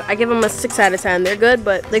chips. I give them a 6 out of 10. They're good,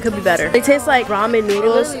 but they could be better. They taste like ramen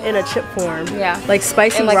noodles in a chip form. Yeah. Like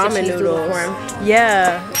spicy like ramen noodles. Form.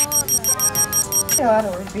 Yeah. A lot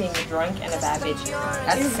of being drunk and a bad bitch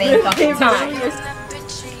at the same fucking time.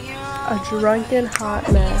 A drunken hot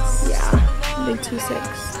mess. Yeah. Big 2-6.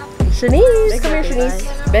 Shanice, come here,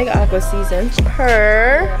 Shanice. Big aqua season.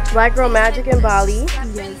 Her Black Girl Magic in Bali.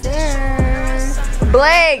 Yes, sir.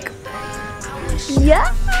 Blake.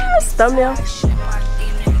 Yes. Thumbnail.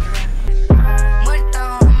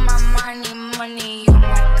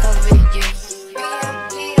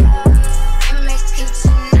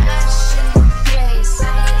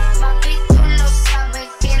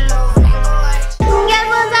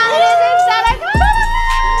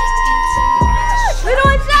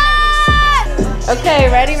 Okay,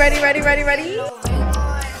 ready?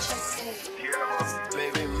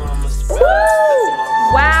 Woo!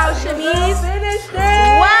 Wow, Shanice finished it!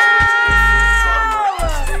 Wow!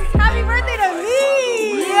 Happy birthday to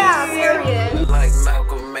me! Yeah, period. Like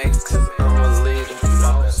Malcolm X, cause I'm a leader.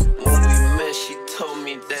 When we met, she told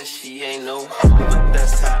me that she ain't no hoe, but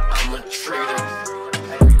that's how I'ma treat her.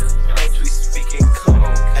 As we speak in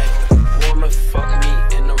code, wanna fuck me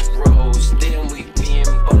in a rose.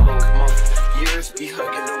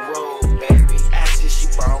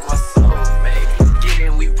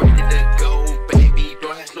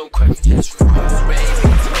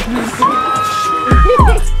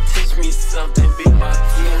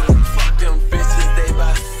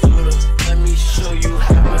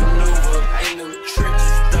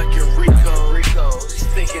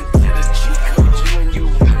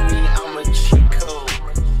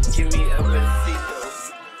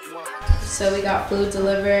 So we got food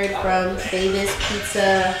delivered from Famous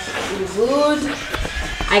Pizza Food.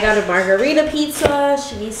 I got a margarita pizza.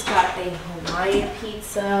 Shanice got a Hawaiian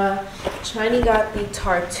pizza. Chani got the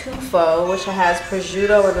tartufo, which has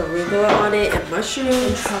prosciutto and arugula on it, and mushrooms.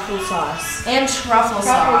 And truffle sauce. And truffle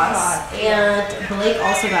sauce. And Blake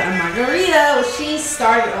also got a margarita, which she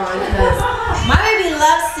started on because my baby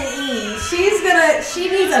loves to eat. She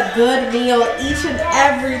needs a good meal each and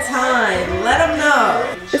every time. Let them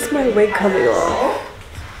know. It's my wig coming off.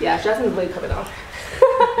 Yeah, Jasmyn's wig coming off.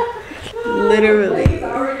 Literally.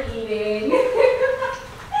 Already eating.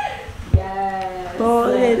 Yes.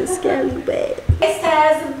 Bald headed scary babe. It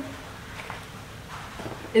says.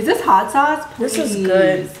 Is this hot sauce? Please. This is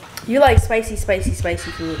good. You like spicy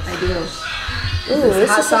food. I do. Ooh, this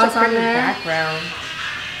hot is such a sauce on pretty there. background.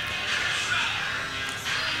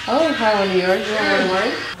 I want to try one of yours. You want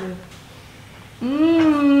one?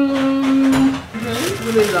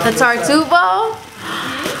 The tartufo?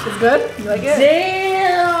 It's good? You like it?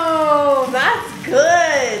 Damn, that's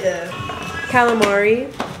good. Calamari.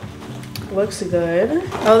 Looks good.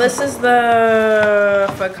 Oh, this is the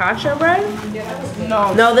focaccia bread?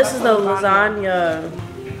 No, this is the lasagna.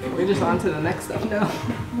 We're just on to the next stuff now.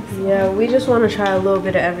 Yeah, we just want to try a little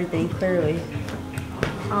bit of everything, clearly.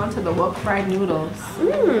 On to the wok fried noodles.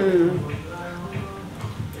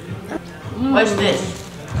 What's this?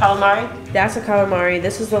 Calamari? That's a calamari.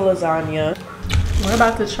 This is the lasagna. We're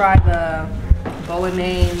about to try the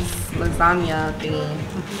bolognese lasagna thing.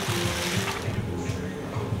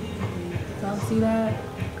 Y'all see that?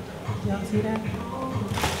 Y'all see that?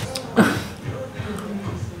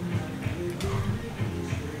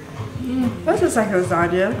 This is like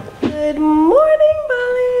lasagna. Good morning,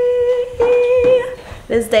 Bali.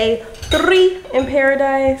 It's day 3 in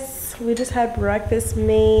paradise. We just had breakfast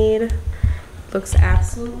made. Looks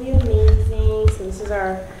absolutely amazing. So this is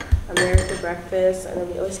our American breakfast, and then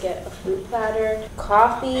we always get a fruit platter,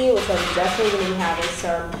 coffee, which I'm definitely gonna be having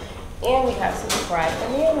some, and we have some fried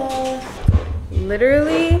banana.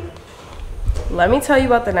 Literally, let me tell you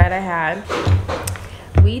about the night I had.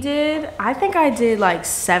 I think I did like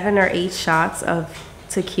 7 or 8 shots of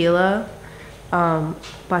tequila,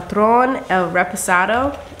 Patron El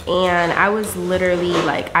Reposado, and I was literally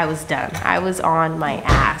like, I was done. I was on my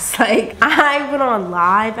ass. Like, I went on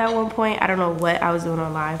live at one point. I don't know what I was doing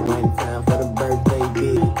on live. Time for the birthday,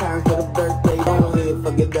 big time for the birthday. Go ahead,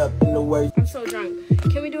 fuck it up in the worst. I'm so drunk.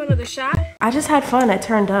 Can we do another shot? I just had fun. I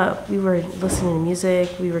turned up. We were listening to music.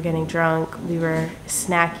 We were getting drunk. We were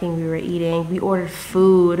snacking. We were eating. We ordered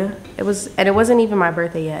food. And it wasn't even my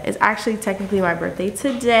birthday yet. It's actually technically my birthday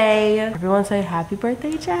today. Everyone say happy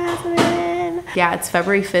birthday, Jasmyn. Yeah, it's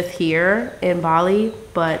February 5th here in Bali,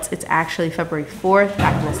 but it's actually February 4th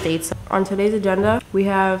back in the States. On today's agenda, we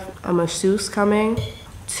have a masseuse coming,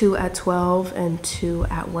 2 at 12 and 2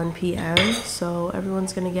 at 1 p.m. So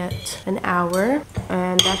everyone's gonna get an hour,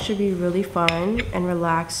 and that should be really fun and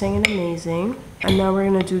relaxing and amazing. And now we're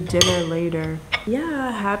gonna do dinner later.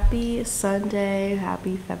 Yeah, happy Sunday,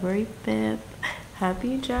 happy February 5th.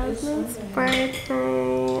 Happy Jasmyn's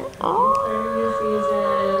birthday. Oh.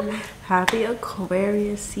 Happy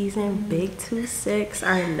Aquarius season, big 26.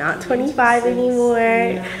 I am not 25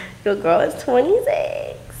 anymore. Your girl is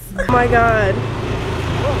 26. Oh my God.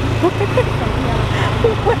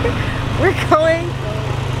 We're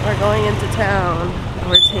going into town.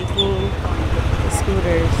 We're taking the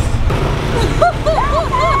scooters.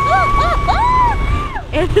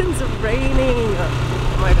 It's raining. Oh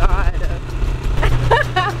my God.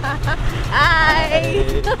 Hi.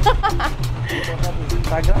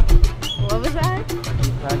 What was that?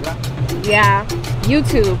 Yeah,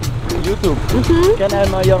 YouTube. YouTube? Can I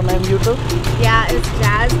know your name, YouTube? Yeah, it's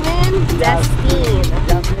Jasmyn, Destine.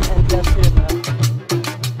 Jasmyn and Destine.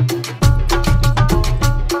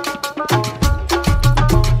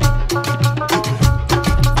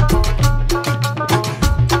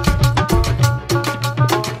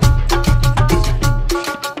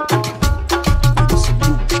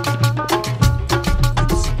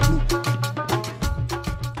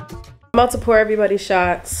 I'm about to pour everybody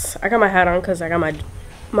shots. I got my hat on because I got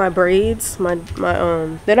my braids,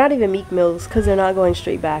 they're not even Meek Mills because they're not going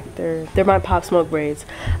straight back. They're my Pop Smoke braids.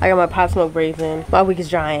 I got my Pop Smoke braids in. My wig is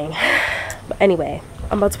drying. But anyway,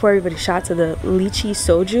 I'm about to pour everybody shots of the lychee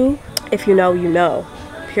soju. If you know, you know.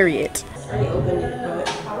 Period. I already opened it, but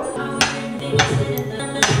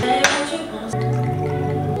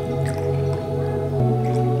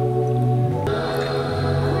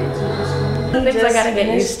things I gotta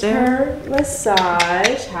get used to. Her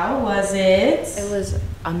massage. How was it? It was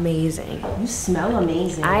amazing. You smell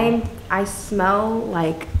amazing. I smell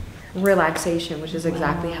like relaxation, which is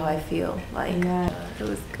exactly how I feel. Like, it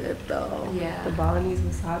was good though. Yeah. The Balinese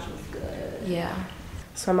massage was good. Yeah.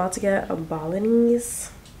 So I'm about to get a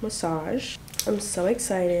Balinese massage. I'm so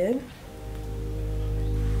excited.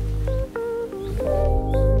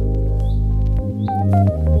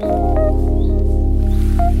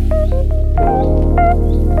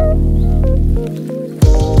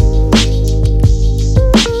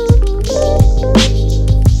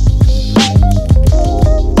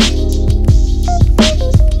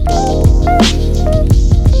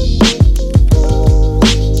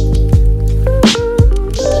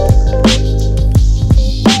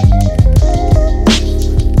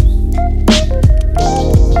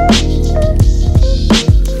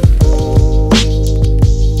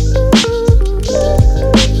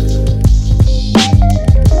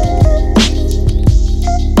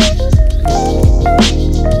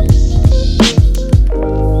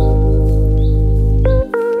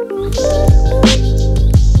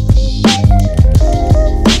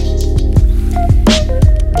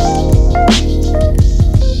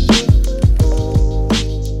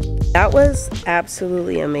 That was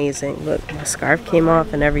absolutely amazing. Look, my scarf came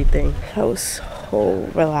off and everything. That was so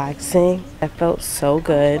relaxing. I felt so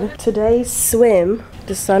good. Today's swim,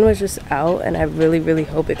 the sun was just out and I really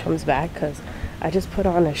hope it comes back because I just put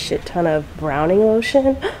on a shit ton of browning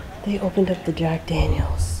lotion. They opened up the Jack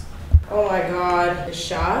Daniels. Oh my God, the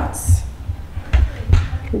shots?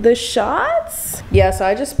 The shots? Yeah, so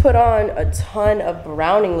I just put on a ton of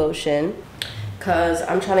browning lotion because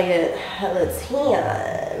I'm trying to get hella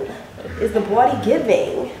tan. Is the body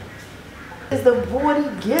giving? Is the body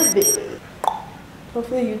giving?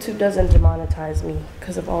 Hopefully YouTube doesn't demonetize me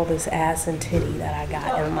because of all this ass and titty that I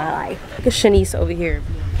got in my life. Look at Shanice over here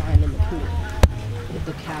being fine in the pool with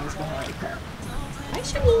the cows behind her. Hi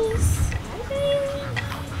Shanice.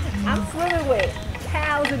 Hi. I'm swimming with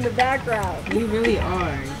cows in the background. You really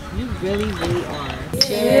are. You really are.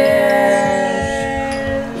 Cheers.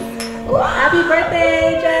 Happy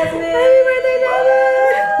birthday, Jasmyn. Happy birthday, Jasmyn.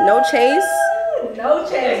 No chase. No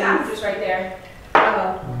chase. I'm just right there.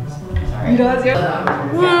 You know what's good?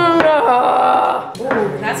 Ooh,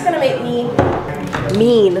 that's gonna make me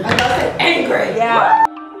mean. I got angry. Yeah.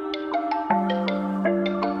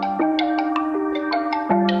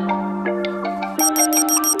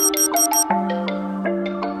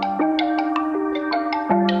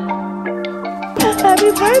 Happy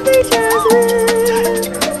birthday, Jasmyn.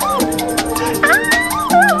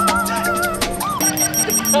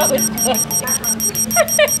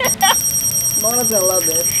 Mona's gonna love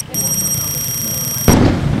this.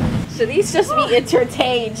 Should these just be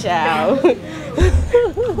entertained, child?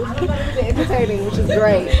 Entertaining, which is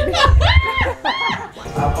great. Hey.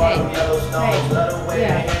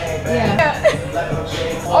 Yeah.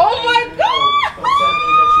 Oh my God!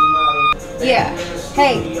 Yeah.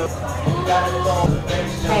 Hey.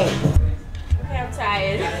 Hey. Okay, I'm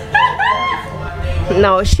tired.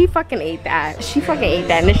 No, she fucking ate that. She fucking ate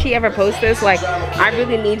that. And if she ever posts this, like, I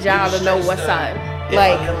really need y'all to know what's up.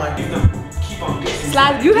 Like,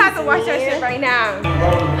 you have to watch your shit right now.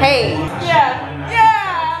 Hey. Yeah.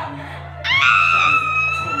 Yeah.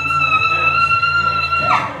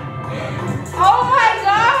 Oh my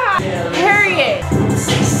God. Period.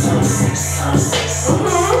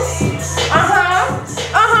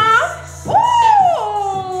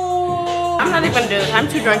 I'm not even gonna do this. I'm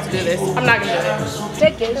too drunk to do this. I'm not gonna do it.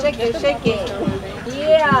 Shake it, shake it, shake it.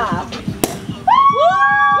 Yeah.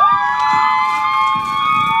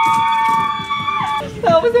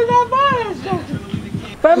 That wasn't that much.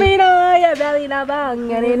 Pamino, your belly na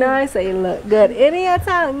bang, and you know I say look good in your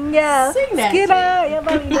tongue, yeah. Sing that. Skidder, your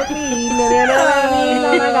belly na clean, and you know I mean,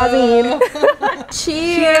 no magazine.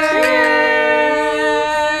 Cheers.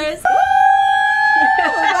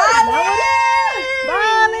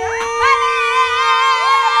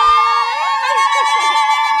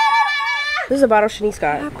 This is a bottle Shanice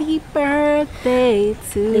got. Happy birthday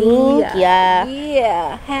to you.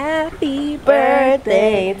 Yeah. Happy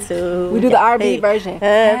birthday to We do the R&B version.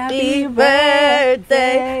 Happy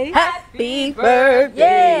birthday. Happy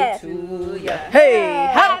birthday to you. Hey,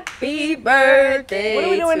 happy birthday. What are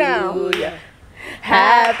we doing now?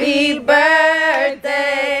 Happy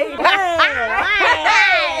birthday.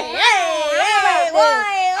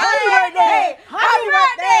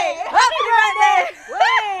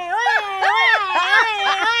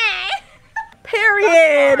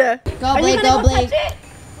 Period. Go Blake, go Blake. Wait,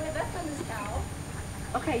 that's on this cow.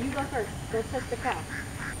 Okay, you go first. Go touch the cow.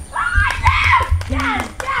 Yes,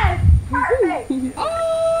 yes, perfect.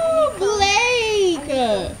 Oh, Blake.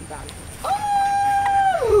 Oh,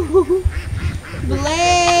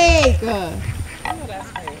 Blake. Oh,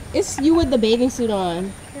 that's great. It's you with the bathing suit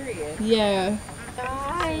on. Period. Yeah.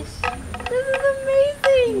 Gosh, this is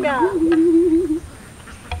amazing.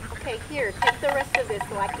 Okay, here, take the rest of this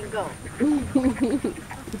so I can go.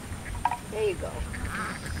 There you go.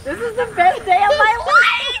 This is the best day of my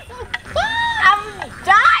life. I'm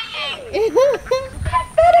dying.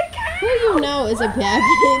 Who you know is a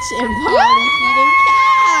package and Bali feeding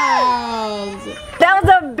cows. That was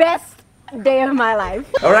the best day of my life.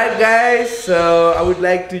 Alright guys, so I would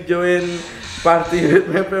like to join party with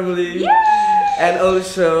my family. And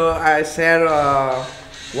also I share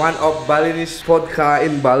one of Balinese vodka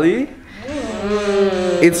in Bali.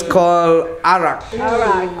 It's called arak.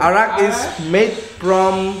 Arak is made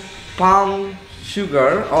from palm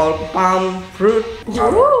sugar or palm fruit.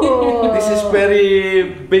 This is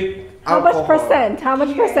very big alcohol. How much percent? How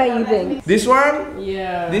much percent you think? This one?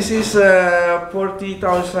 Yeah. This is 40,000.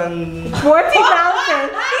 40,000. He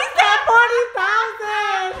said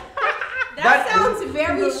 40,000. That sounds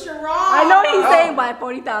very strong. I know he's saying by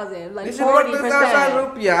 40,000. Like this 40%. is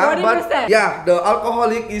 40,000 rupiah, 40%. but yeah, the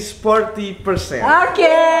alcoholic is 40%.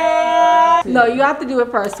 Okay. No, you have to do it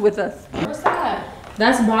first with us. What's that?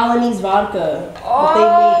 That's Balinese vodka. That they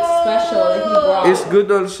make special that he brought. It's good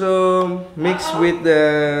also mixed with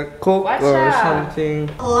the Coke or something.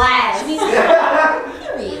 Glass.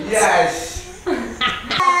 Yes.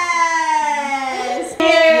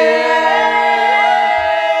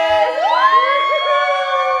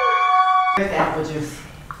 Apple juice.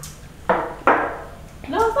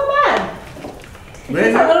 No, it's not bad. Ready?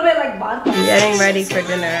 It's a little bit like vodka. Getting ready for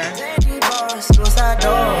dinner.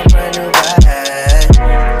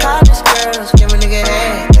 College girls, give a nigga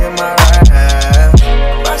head in my ride.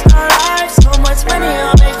 Bust my life, so much money,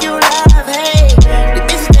 I'll make you laugh. Hey, the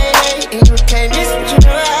bitch stay and you can't miss what you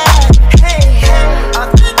know. Hey, off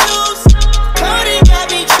the juice, Cody got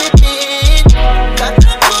me tripping. Got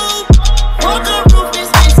the coupe, walker roof is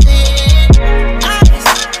missing. Ice,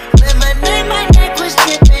 lemonade, my neck was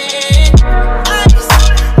dripping. Ice,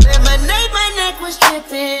 lemonade, my neck was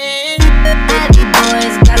dripping. Daddy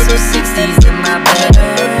boys got some 60s in my bed.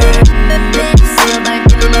 Feel like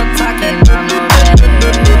people are talking, I'm no better.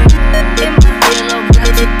 In my halo, got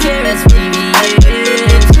your parents,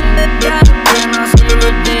 VVS. Got a plan, I'll see the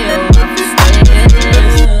deal, I'm frustrated.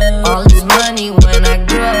 All this money, when I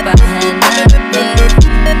grew up, I had nothing.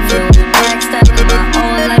 Filled with backstab, my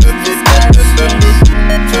whole life is disgusting.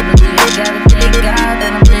 Can't believe I gotta thank God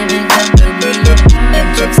that I'm living comfortably. And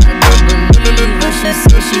chicks I don't believe, but she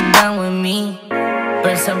say she down with me.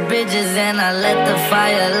 Burn some bridges and I let the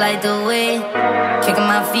fire light the way. Kicking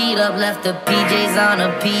my feet up, left the PJs on a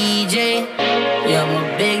PJ. Yeah, I'm a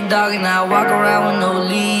big dog and I walk around with no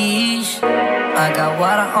leash. I got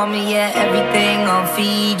water on me, yeah, everything on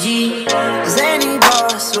Fiji. Zany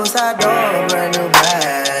boss, suicide door, brand new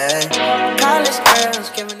bag. College girls,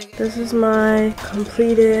 give a nigga. This is my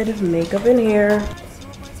completed makeup and hair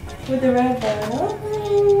with the red bell.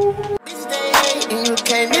 You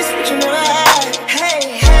can't miss what you know.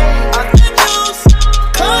 Hey, off the juice,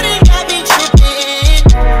 Cody got me tripping.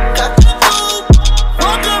 Got the coupe,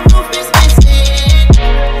 walker roof is missing.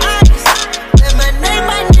 Ice, lemonade,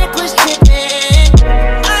 my neck was dripping.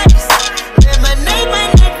 Ice, lemonade, my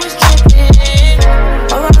neck was dripping.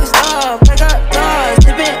 I'm on the stop, I got dogs,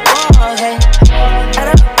 dipping balls, hey. Add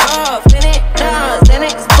up off, finish dogs, then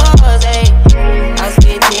it's balls, hey. I was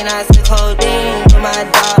 15, I took codeine with my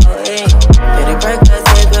dog, hey.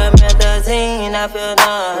 I feel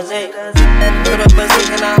nauseous. Put up a stick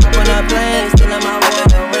and I hop on a plane, still in my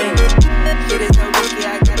waterway. Shit is so risky, I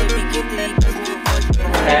gotta be gifted.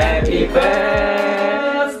 Happy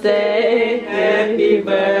birthday, happy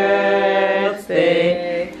birthday,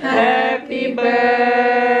 happy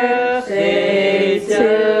birthday to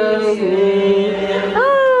me.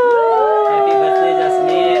 Happy birthday,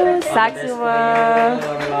 Jasmyn. Saksuma.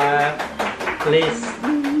 Please,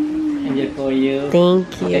 enjoy for you. Thank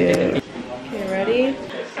you. Okay, ready?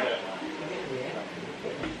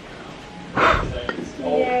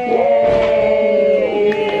 Yay!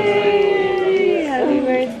 Happy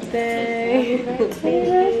birthday! Happy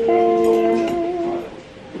birthday!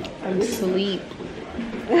 I'm asleep.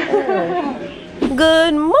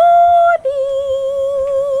 Good morning.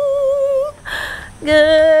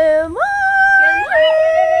 Good morning.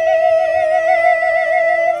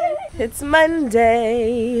 It's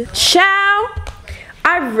Monday. Ciao.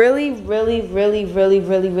 I really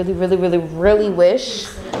wish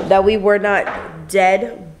that we were not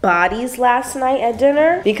dead bodies last night at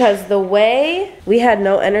dinner, because the way we had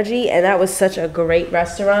no energy, and that was such a great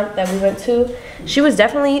restaurant that we went to. She was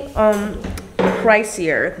definitely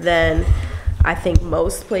pricier than I think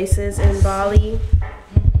most places in Bali.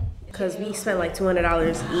 because we spent like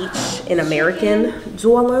 $200 each in American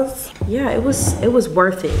dollars. Yeah, it was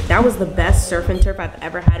worth it. That was the best surf and turf I've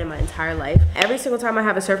ever had in my entire life. Every single time I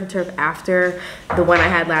have a surf and turf after the one I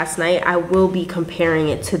had last night, I will be comparing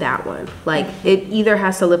it to that one. Like, it either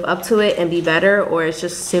has to live up to it and be better, or it's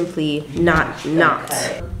just simply not. Now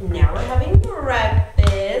we're having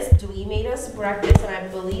breakfast. Dewey made us breakfast, and I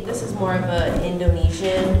believe this is more of an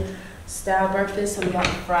Indonesian style breakfast. So we got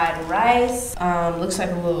fried rice, looks like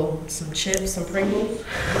some chips, some Pringles,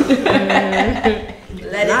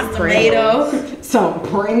 lettuce, tomato, some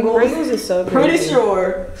Pringles. Pringles is so good. Pretty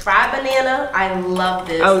sure. Fried banana. I love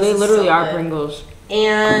this. Oh, they literally so are good. Pringles.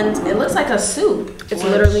 And it looks like a soup. It's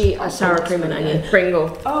literally a sour cream and onion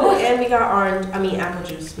Pringle. Oh, and we got apple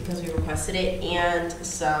juice because we requested it, and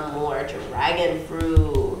some more dragon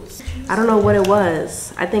fruit. I don't know what it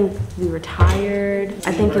was. I think we were tired.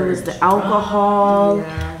 I think it was the alcohol.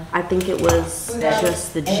 Yeah. I think it was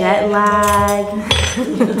just the jet lag.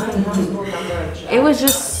 It was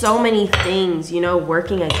just so many things, you know,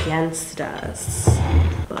 working against us.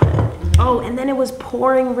 Oh, and then it was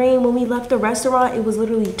pouring rain when we left the restaurant. It was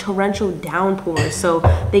literally torrential downpours. So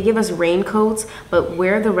they give us raincoats, but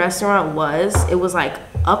where the restaurant was, it was like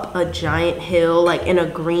up a giant hill, like in a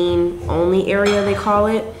green only area, they call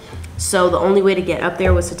it. So the only way to get up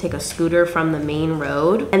there was to take a scooter from the main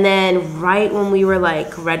road. And then right when we were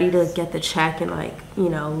like ready to get the check and like, you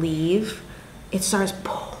know, leave, it starts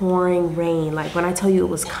pouring rain. Like when I tell you it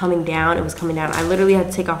was coming down, it was coming down. I literally had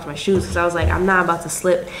to take off my shoes because I was like, I'm not about to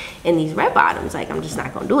slip in these red bottoms. Like, I'm just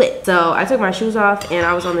not gonna do it. So I took my shoes off and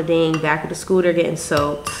I was on the dang back of the scooter getting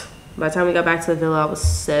soaked. By the time we got back to the villa, I was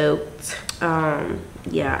soaked.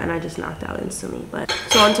 Yeah, and I just knocked out instantly. But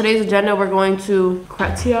so on today's agenda, we're going to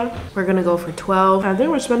Kratia. We're gonna go for 12. I think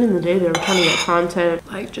we're spending the day there trying to get content,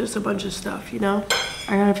 like just a bunch of stuff, you know?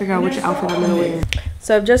 I gotta figure out which outfit I'm gonna wear.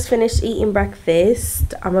 So I've just finished eating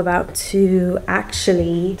breakfast. I'm about to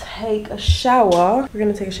actually take a shower. We're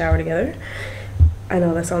gonna take a shower together. I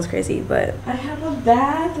know that sounds crazy, but I have a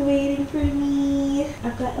bath waiting for me.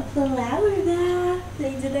 I've got a flower bath.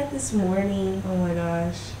 They did that this morning. Oh my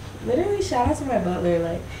gosh. Literally shout out to my butler.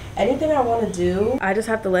 Like, anything I want to do, I just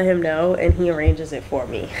have to let him know and he arranges it for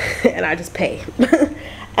me. And I just pay.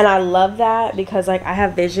 And I love that because like I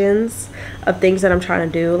have visions of things that I'm trying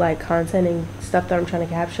to do, like content and stuff that I'm trying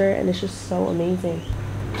to capture, and it's just so amazing.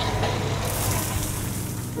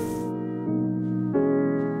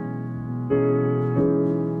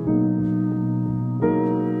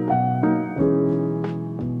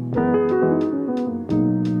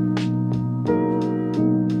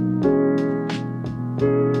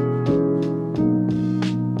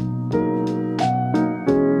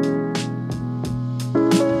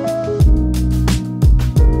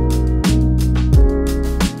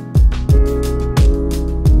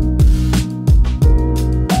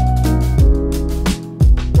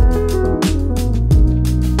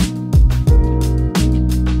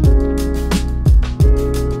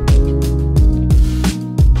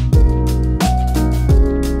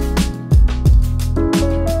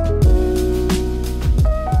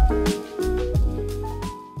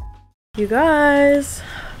 You guys,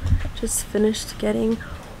 just finished getting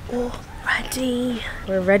all ready.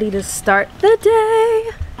 We're ready to start the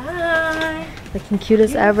day. Hi. Looking cute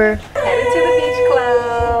as ever. Headed to the beach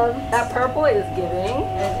club. That purple is giving.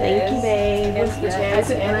 Thank you, babe.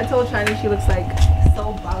 And I told China she looks like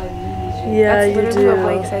so Balinese. Yeah, you do. What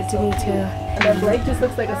Blake said to me too. And then Blake just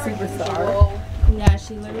looks like a superstar. Yeah,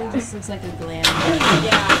 she literally just looks like a glam.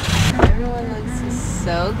 Yeah. Everyone looks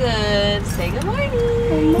so good. Say good morning.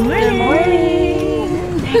 Good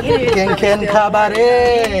morning. Ken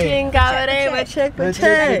Cabaret. Ken Cabaret, my check.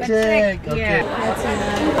 Okay. Hi,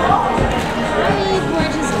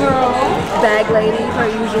 gorgeous girl. Bag lady, per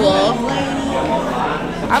usual.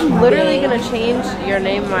 I'm literally gonna change your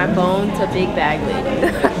name on my phone to Big Bag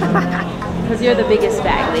Lady. Because you're the biggest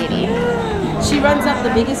bag lady. She runs up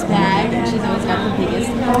the biggest bag, and she's always got the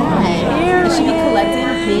biggest bag. And she be collecting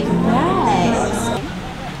big bags.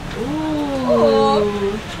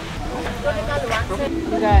 Ooh.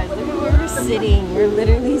 You guys, look at where we're sitting. We're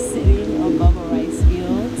literally sitting above a rice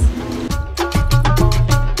field.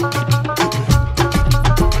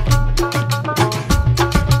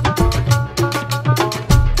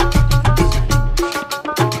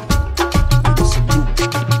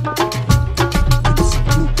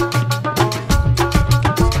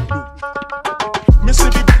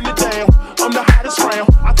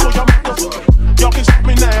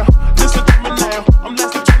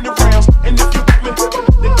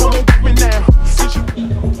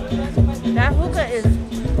 That hookah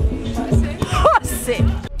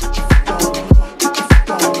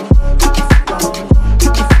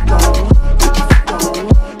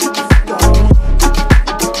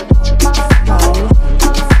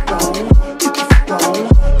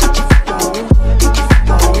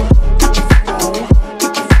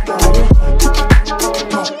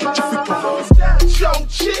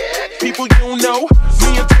shit. People you don't know.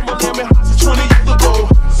 Me and Tim Miami hot 20 years ago.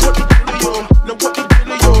 What the dealio? Now what the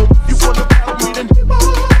dealio? You wanna follow me then?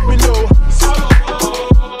 Let me know.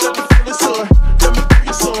 Got the feeling, son. Let me give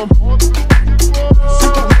you some. See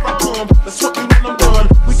who here I come. That's what we when I'm done.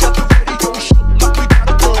 We got the radio show like we got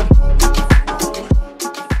it done.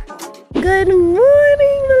 Good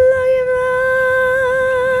morning, vlog.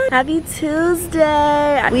 Happy Tuesday.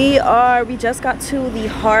 We just got to the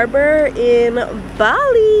harbor in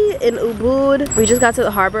Bali, in Ubud. We just got to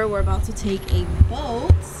the harbor. We're about to take a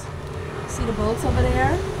boat. See the boats over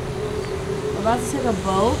there? We're about to take a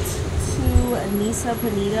boat to Nusa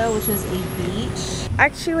Penida, which is a beach.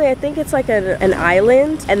 Actually, I think it's like an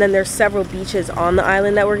island, and then there's several beaches on the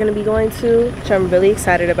island that we're gonna be going to, which I'm really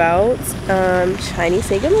excited about. Chinese,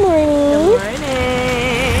 say good morning. Good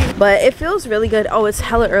morning. But it feels really good. Oh, it's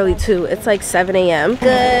hella early too. It's like 7 a.m.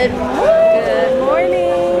 Good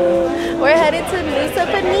morning. We're headed to Nusa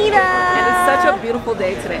Penida. And it's such a beautiful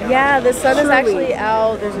day today. Yeah, the sun is actually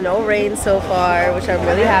out. There's no rain so far, which I'm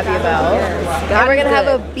really happy about. Yes, and we're gonna have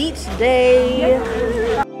a beach day.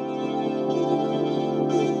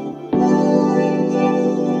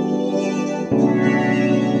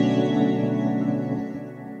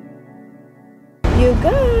 You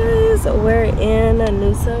guys, we're in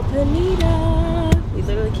Nusa Penida. We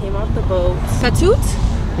literally came off the boat. Katut?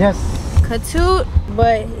 Yes. Katut,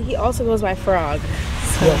 but he also goes by Frog.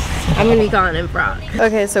 So yes. I'm gonna be calling him Frog.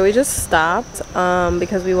 Okay, so we just stopped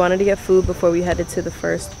because we wanted to get food before we headed to the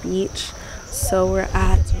first beach. So we're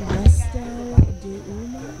at Resto de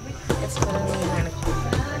Uma. It's literally 9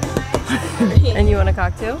 o'clock. And you want a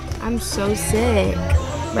cocktail? I'm so sick,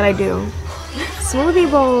 but I do. Smoothie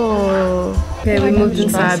bowl. Okay, we moved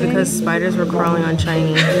inside because spiders were crawling on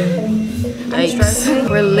Chinese. Yikes.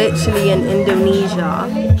 We're literally in Indonesia.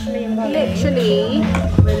 We're literally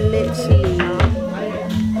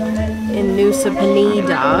in Nusa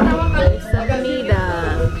Penida. Nusa Penida.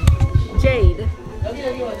 Jade.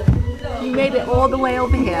 You made it all the way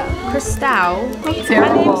over here. Crystal. My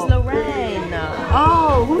Terrible. name's Lorraine.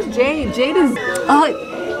 Oh, who's Jade? Jade is...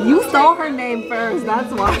 you stole her name first,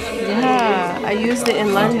 that's why. Yeah, I used it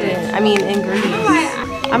in London. I mean, in Greece.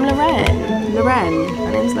 I'm Lorraine. Loren.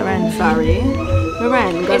 My name's Lorraine. Sorry.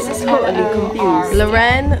 Loren. Got totally confused.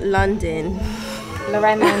 Lorraine, London.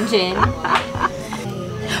 Lorraine London.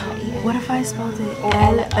 What if I spelled it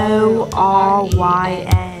L-O-R-Y-N?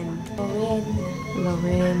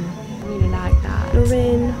 Lorraine. I really like that.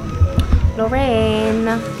 Lorraine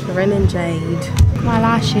and Jade. My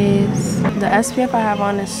lashes. The SPF I have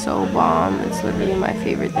on is so bomb. It's literally my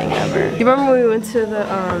favorite thing ever. You remember when we went to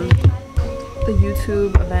the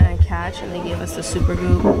YouTube event at Catch and they gave us the super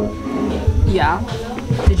glue? Yeah.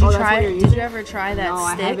 Did you ever try that no,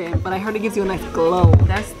 stick? I haven't, but I heard it gives you a nice glow.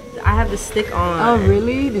 I have the stick on. Oh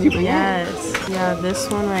really? Did you bring it? Yes. Yeah, this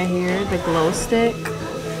one right here, the glow stick.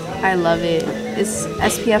 I love it. It's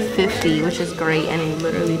SPF 50, which is great, and it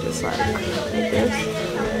literally just like this.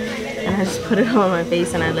 And I just put it on my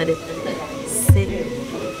face and I let it sit.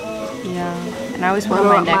 Yeah. And I always put it on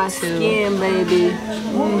my neck too. Skin, baby.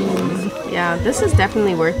 Yeah, this is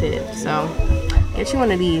definitely worth it. So get you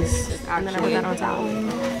one of these. And then I put that on top.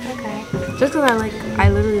 Okay. Just because I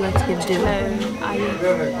literally like to get dew.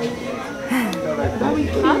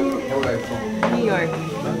 New York.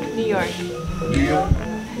 New York. New York?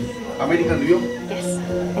 American New York? Yes.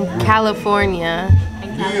 In California.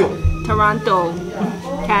 New York. Toronto,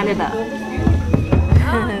 Canada.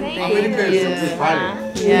 Thank you.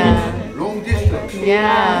 Yeah. Long distance.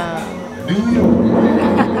 Yeah. New York.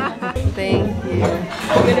 Thank you. You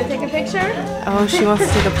gonna take a picture? Oh, she wants to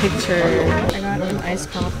take a picture. I got an iced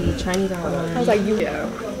coffee. Chinese got one. I was like, you. Yeah.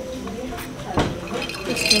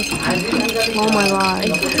 Oh my god.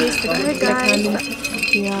 Good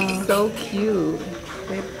guys. Yeah. So cute.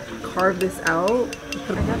 They carved this out.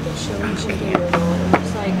 I got the chili chicken roll. It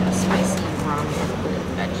looks like a spicy ramen with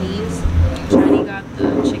veggies. Johnny got the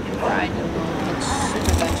chicken fried noodle. It's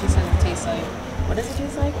super good. She said it tastes like, what does it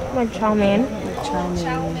taste like? Like chow mein. Like chow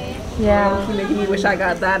mein. Yeah. You're making me wish I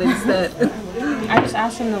got that instead. I just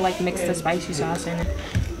asked him to like mix the spicy sauce in it.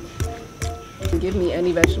 Give me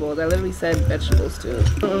any vegetables. I literally said vegetables too.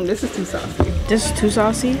 This is too saucy. This is too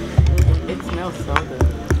saucy? It smells so good.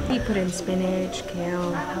 He put in spinach,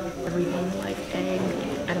 kale, everything, like egg,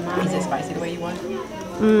 edamame. Is it spicy the way you want?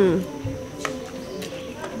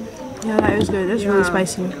 Yeah, that is good. That's really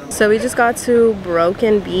spicy. So we just got to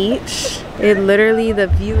Broken Beach. It literally, the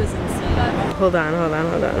view is insane. Hold on.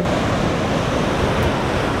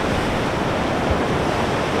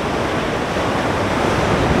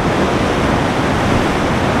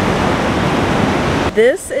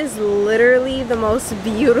 This is literally the most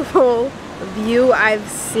beautiful view I've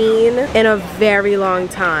seen in a very long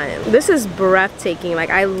time. This is breathtaking. Like,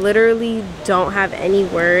 I literally don't have any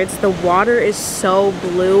words. The water is so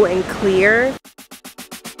blue and clear.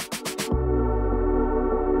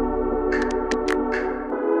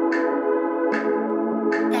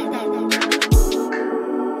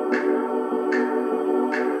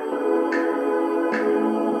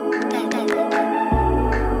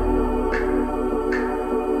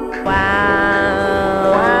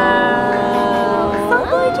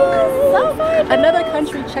 Another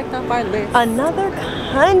country checked off our list. Another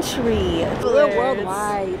country.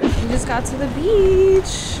 Worldwide. We just got to the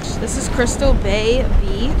beach. This is Crystal Bay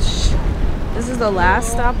Beach. This is the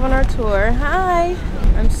last stop on our tour. Hi.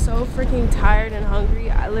 I'm so freaking tired and hungry.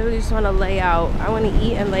 I literally just want to lay out. I want to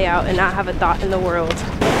eat and lay out and not have a thought in the world.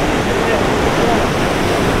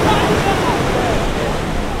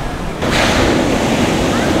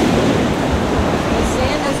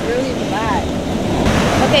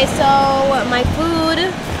 Okay, so my food,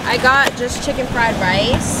 I got just chicken fried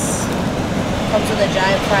rice. Comes with a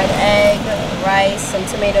giant fried egg, rice, some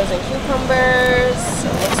tomatoes and cucumbers. So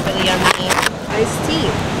it looks really yummy. Iced tea.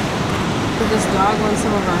 This dog wants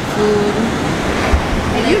some of our food.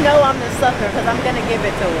 And you know I'm the sucker because I'm gonna give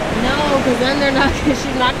it to her. No, because then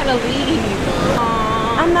she's not gonna leave.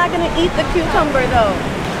 Aww. I'm not gonna eat the cucumber though.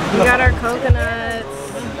 We got our coconuts.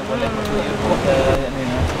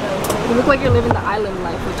 You look like you're living the island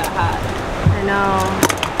life with that hat. I know.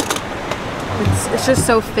 It's just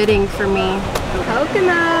so fitting for me.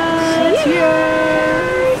 Coconut.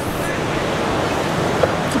 Cheers.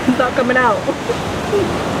 It's not coming out.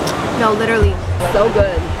 No, literally. So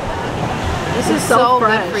good. This is so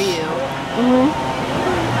fresh. good for you.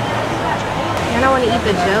 And I want to eat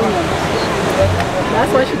the jelly.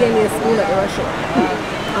 That's why she gave me a spoon at the restaurant.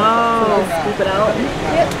 Oh. So scoop it out.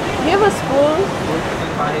 Yep. Do you have a spoon?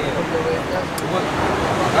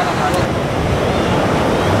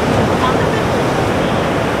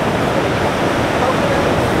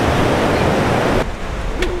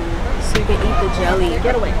 So you can eat the jelly.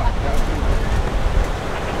 Get away.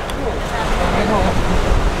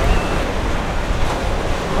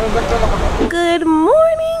 Good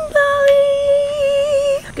morning,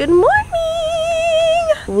 Bali. Good morning.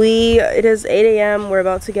 It is 8 a.m. We're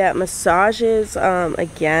about to get massages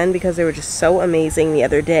again because they were just so amazing the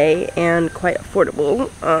other day and quite affordable.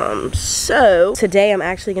 So today I'm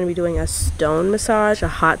actually going to be doing a stone massage, a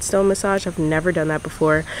hot stone massage. I've never done that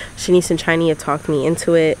before. Shanice and Chiny have talked me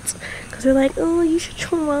into it because they're like, oh, you should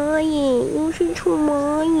try it. You should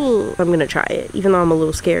try it. I'm going to try it even though I'm a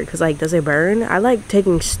little scared because, like, does it burn? I like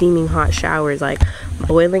taking steaming hot showers, like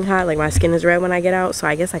boiling hot. Like, my skin is red when I get out, so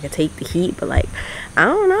I guess I could take the heat, but like, I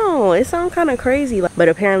don't know, it sounds kind of crazy. But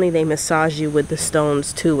apparently they massage you with the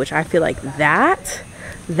stones too, which I feel like that's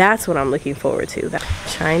what I'm looking forward to.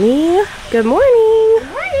 Chiny, good morning. Good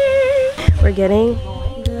morning. We're getting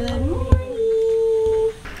good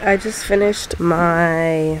morning. I just finished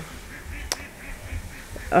my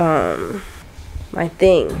my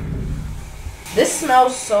thing. This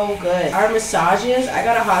smells so good. Our massages, I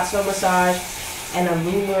got a hot stone massage and a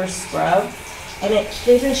lunar scrub, and it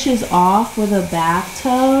finishes off with a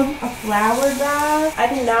bathtub, a flower bath. I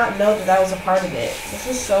did not know that was a part of it. This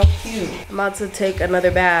is so cute. I'm about to take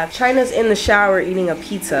another bath. China's in the shower eating a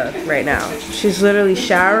pizza right now. She's literally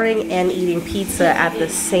showering and eating pizza at the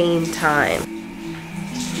same time.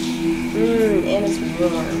 And it's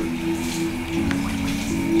warm.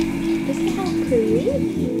 Look how pretty.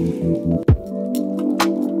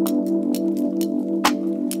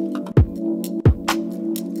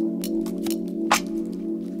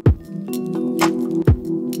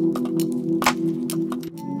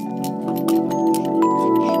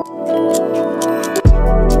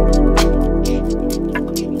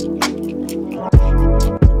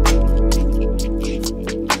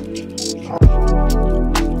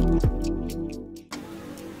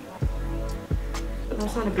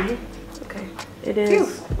 That's not a bee? Okay. It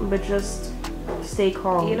is, but just stay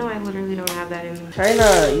calm. You know I literally don't have that in me.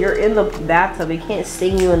 China, you're in the bathtub. It can't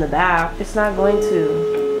sting you in the bath. It's not going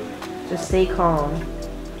to. Just stay calm.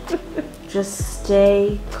 Just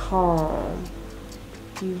stay calm.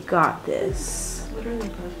 You've got this. Literally,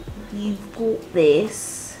 you've got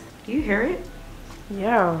this. Do you hear it?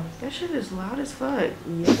 Yeah. That shit is loud as fuck.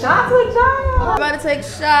 Yeah. Shots with Jaya. We're about to take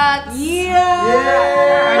shots.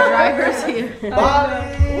 Yeah. Our driver's here.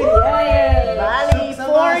 Bali.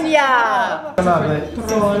 California.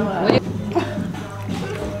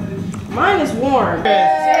 Mine is warm.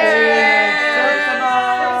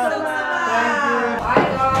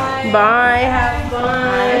 Bye. Have fun.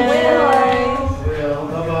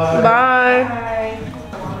 Bye.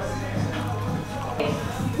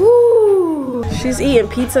 Woo. She's eating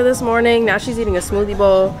pizza this morning. Now she's eating a smoothie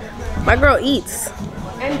bowl. My girl eats.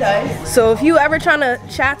 And does. So if you ever trying to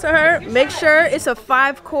chat to her, make sure it's a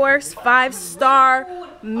 5-course, 5-star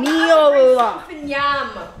meal.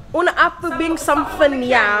 Una apabing something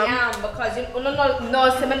yam. Because you no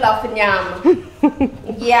similar for yam.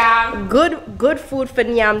 Yeah. Good food for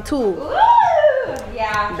yam too.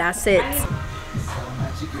 Yeah. That's it.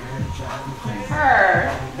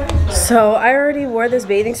 Her. So I already wore this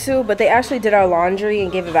bathing suit, but they actually did our laundry and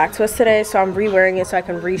gave it back to us today. So I'm re-wearing it so I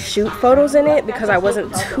can reshoot photos in it because I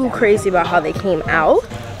wasn't too crazy about how they came out.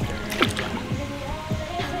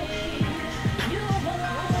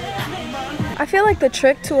 I feel like the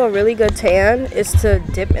trick to a really good tan is to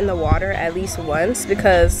dip in the water at least once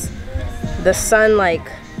because the sun like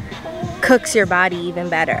cooks your body even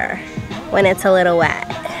better when it's a little wet,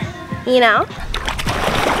 you know?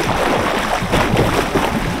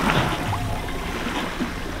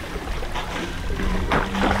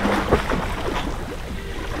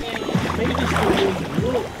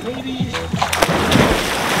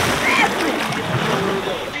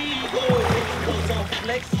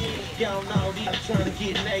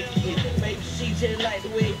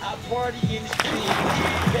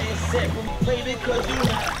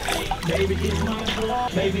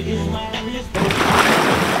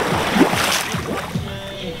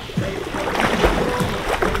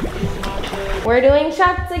 We're doing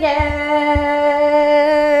shots again.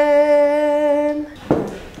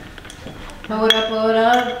 Hold up.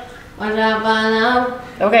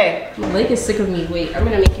 Okay, Blake is sick of me. Wait, I'm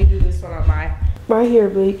gonna make you do this one on my. Right here,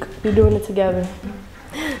 Blake. We're doing it together.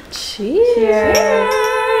 Cheers. Cheers.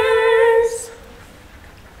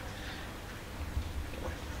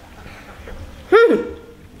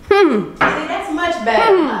 See, that's much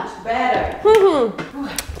better. Much better.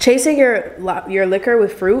 Chasing your liquor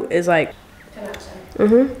with fruit is like.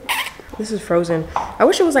 This is frozen. I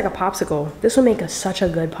wish it was like a popsicle. This would make such a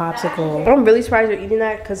good popsicle. I'm really surprised you're eating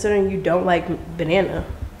that considering you don't like banana.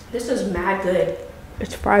 This is mad good.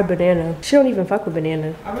 It's fried banana. She don't even fuck with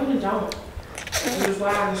banana. I really don't. Which is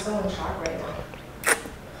why I'm so in shock right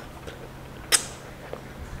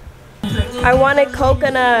now. I wanted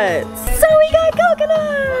coconuts. So we got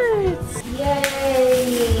coconuts.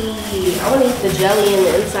 Yay! I want to eat the jelly in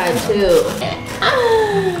the inside too.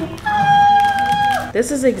 This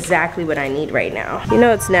is exactly what I need right now. You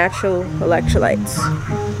know, it's natural electrolytes.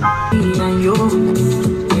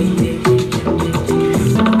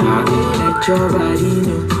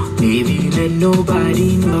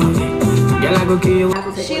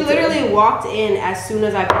 She literally walked in as soon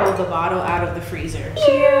as I pulled the bottle out of the freezer.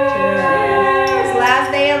 Cheers!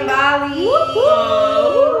 Last day in Bali.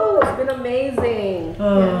 Oh, it's been amazing.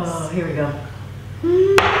 Oh, yes. Here we go.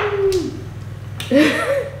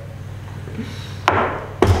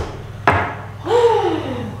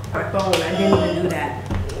 My phone, I didn't even do that.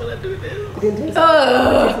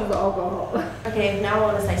 Alcohol. Okay, now I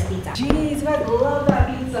want a slice pizza. Jeez, I love that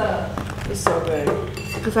pizza. It's so good.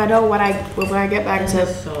 Because I know when I get back to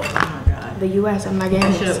the US, I'm not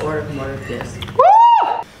getting I should have ordered more of this.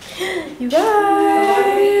 You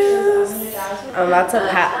guys, I'm about to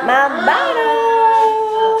pop my bottle.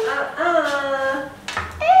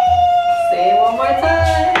 Say it one more time.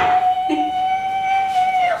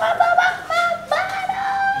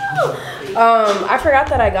 I forgot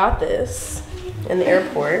that I got this in the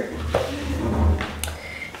airport.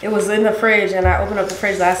 It was in the fridge and I opened up the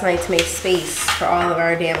fridge last night to make space for all of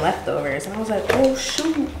our damn leftovers. And I was like, oh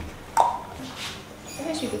shoot. I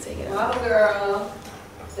guess you could take it out. Oh, girl.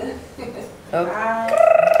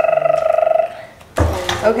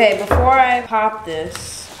 Okay, before I pop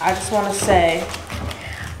this, I just want to say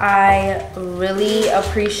I really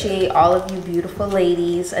appreciate all of you beautiful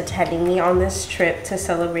ladies attending me on this trip to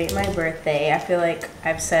celebrate my birthday. I feel like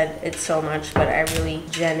I've said it so much, but I really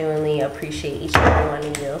genuinely appreciate each and every one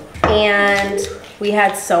of you. And we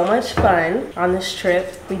had so much fun on this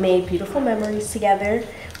trip. We made beautiful memories together,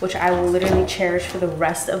 which I will literally cherish for the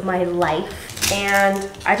rest of my life. And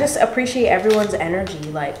I just appreciate everyone's energy,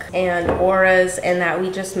 and auras, and that we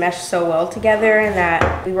just meshed so well together, and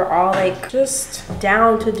that we were all just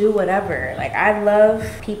down to do whatever. I love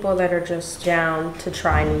people that are just down to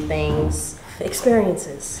try new things,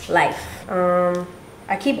 experiences, life.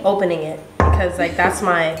 I keep opening it because that's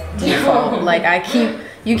my default.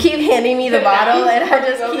 You keep handing me the bottle and I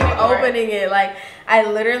just keep opening it. I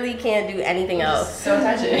literally can't do anything else. Don't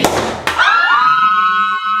touch it.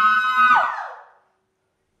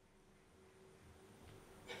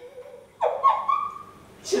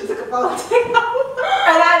 She took a photo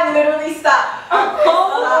and I literally stopped.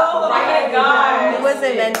 My head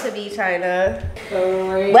wasn't meant to be, China.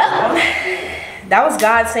 Well, that was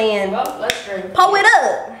God saying, let's drink. pull it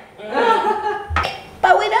up.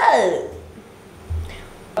 Pull it up.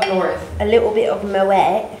 North. A little bit of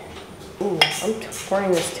Moet. Ooh, I'm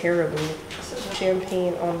pouring this terribly.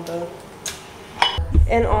 Champagne on the...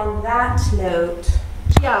 And on that note,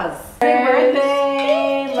 cheers. Happy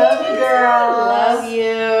birthday. Love you, girl. Love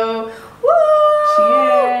you. Woo!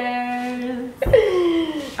 Cheers.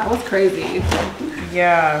 That was crazy.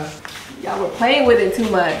 Yeah. Y'all were playing with it too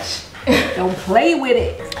much. Don't play with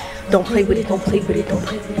it. Don't play with it, don't play with it, don't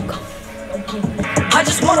play with it. Go. I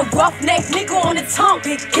just want a roughneck nigga on the tongue.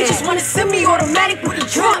 He just wanna send me automatic with a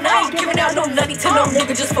drum. I ain't giving out no nutty to no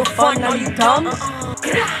nigga just for fun. Are you dumb?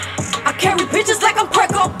 I carry bitches like I'm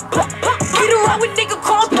Greco. Get around with nigga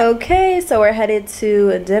call. Okay, so we're headed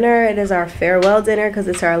to dinner. It is our farewell dinner because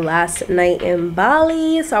it's our last night in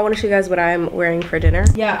Bali. So I want to show you guys what I'm wearing for dinner.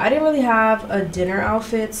 Yeah, I didn't really have a dinner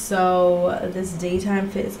outfit, so this daytime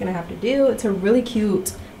fit is gonna have to do. It's a really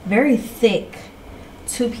cute, very thick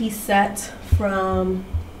two-piece set from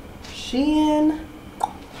Shein.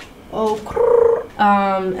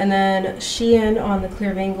 And then Shein on the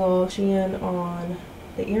clear bangle, Shein on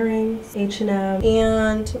the earrings, H&M,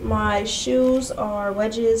 and my shoes are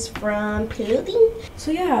wedges from Clothing.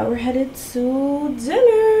 So yeah, we're headed to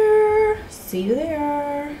dinner. See you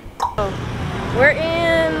there. We're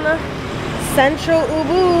in Central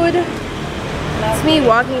Ubud. It's me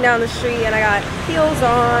walking down the street and I got heels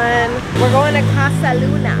on. We're going to Casa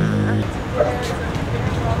Luna.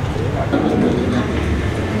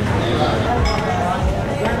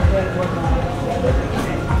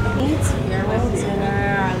 It's farewell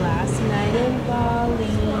dinner, our last night in Bali.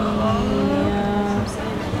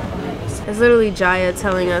 It's literally Jaya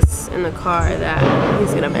telling us in the car that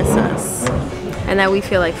he's gonna miss us and that we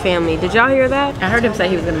feel like family. Did y'all hear that? I heard him say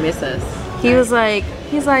he was gonna miss us. He was like,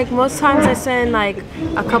 most times I spend like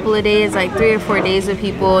a couple of days, like 3 or 4 days with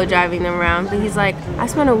people, driving them around. But he's like, I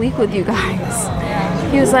spent a week with you guys.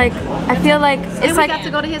 He was like, I feel like it's like, we got to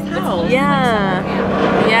go to his house. Yeah,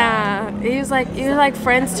 yeah. He was like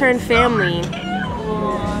friends turned family.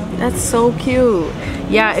 That's so cute.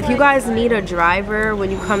 Yeah, if you guys need a driver when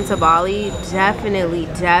you come to Bali, definitely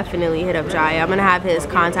hit up Jaya. I'm gonna have his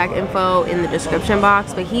contact info in the description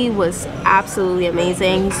box, but he was absolutely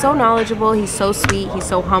amazing. He's so knowledgeable, he's so sweet, he's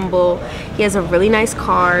so humble. He has a really nice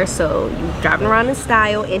car, so you're driving around in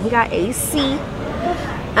style, and he got AC.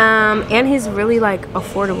 And he's really like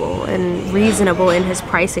affordable and reasonable in his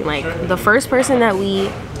pricing. Like the first person that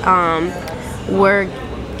we were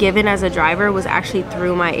given as a driver was actually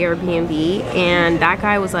through my Airbnb, and that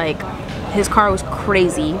guy was like, his car was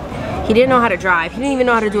crazy. He didn't know how to drive. He didn't even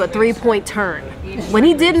know how to do a 3-point turn. When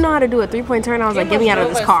he didn't know how to do a 3-point turn, I was like, get me out of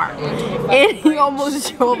this car. And he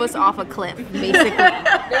almost drove us off a cliff, basically.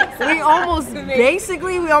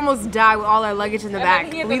 We almost died with all our luggage in the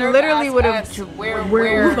back. We literally would have, where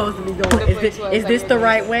we're supposed to be going. Is this the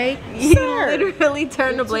right way? He literally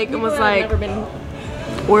turned to Blake and was like,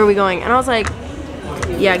 where are we going? And I was like,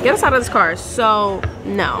 yeah, get us out of this car. So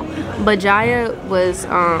no, but Jaya was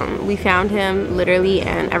we found him literally,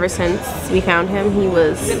 and ever since we found him,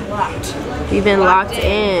 we've been locked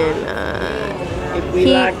in.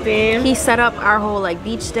 He set up our whole like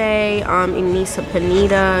beach day in Nusa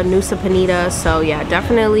Penida. So yeah,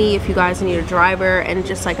 definitely if you guys need a driver and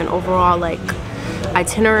just like an overall like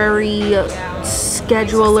itinerary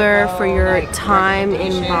scheduler for your time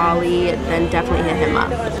in Bali, then definitely hit him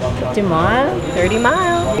up. 50 miles, 30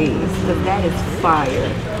 miles. Because that is fire.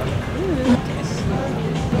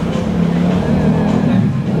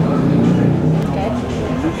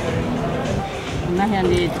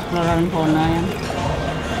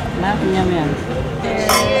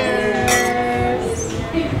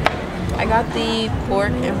 I got the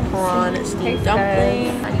pork and prawn steamed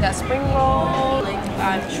dumpling. I got spring roll. I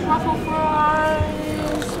got truffle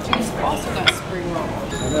fries. Juice also got spring roll.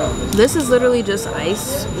 This is literally just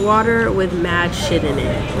ice water with mad shit in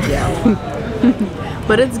it. Yeah.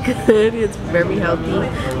 But it's good. It's very healthy.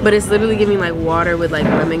 But it's literally giving like water with like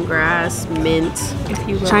lemongrass, mint.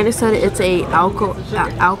 China said it's a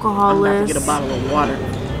alcoholless. Get a bottle of water.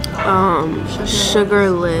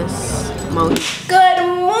 Sugarless mojito. Good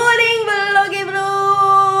morning, vloggy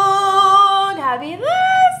vlog. Happy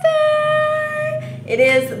Thursday. It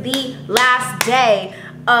is the last day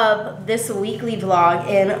of this weekly vlog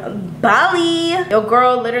in Bali. Your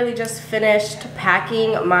girl literally just finished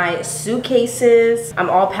packing my suitcases. I'm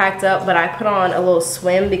all packed up, but I put on a little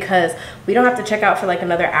swim because we don't have to check out for like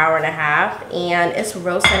another hour and a half, and it's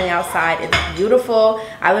real sunny outside. It's beautiful.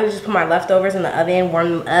 I literally just put my leftovers in the oven,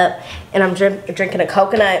 warm them up, and I'm drinking a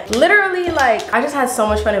coconut. Literally, like, I just had so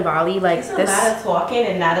much fun in Bali. Like, there's a lot of talking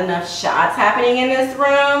and not enough shots happening in this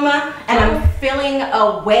room, and I'm feeling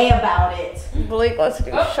a way about it. Blake wants to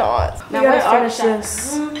do shots. Now where are the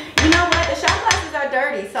shots? You know what? The shot glasses are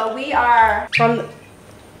dirty, so we are from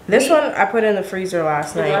this one. I put in the freezer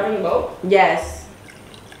last night. Driving the boat? Yes.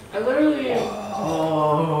 I literally.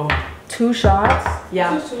 Oh. 2 shots?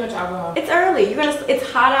 Yeah. It's too much alcohol. It's early.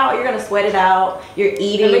 It's hot out. You're gonna sweat it out. You're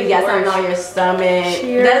eating. You got something on your stomach.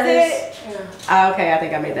 Cheers. Does it? Yeah. Okay, I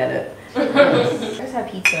think I made that up. I just had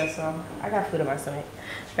pizza, so I got food in my stomach.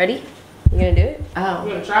 Ready? You gonna do it? Oh.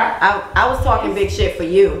 You wanna try? I was talking big shit for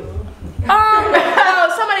you.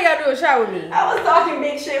 Oh, somebody gotta do a shot with me. I was talking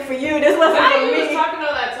big shit for you. This wasn't Why for you me. was talking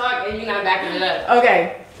all that talk and you not backing it up?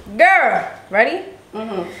 Okay, girl, ready?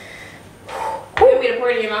 Mm-hmm. You want me to pour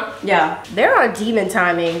it in your mouth? Yeah. They're on demon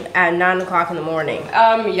timing at 9 o'clock in the morning.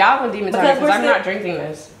 Y'all on demon time because I'm we're not drinking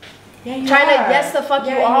this. Yeah, you Trying to are. yes the fuck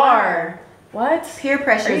Yeah, you are. What? Peer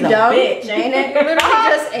pressure is a dumb? bitch, ain't it? You literally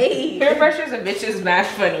just ate. Peer pressure is a bitch's mad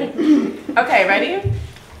funny. Okay, ready?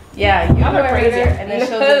 Yeah, you I'm do a it crazy. later, and then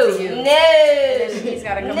she'll do it to you. No. And then he's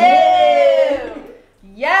gotta come. No.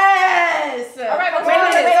 Yes. All right, wait, let's wait, do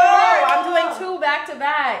it. wait. I'm doing 2 back to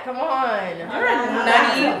back. Come on. You're a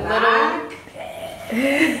nutty little.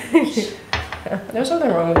 There's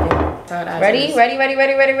something wrong with you. Ready? Ready?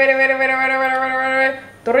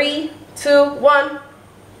 3, 2, 1.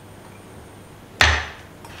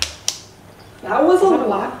 That was a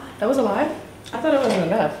lot. That was a lot? I thought it wasn't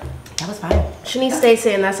enough. That was fine. Shanice, stay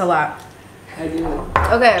saying that's a lot. I do.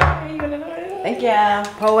 Okay. Thank you.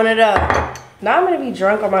 Pulling it up. Now I'm gonna be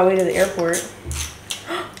drunk on my way to the airport.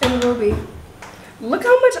 It will be. Look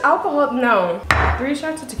how much alcohol. No. 3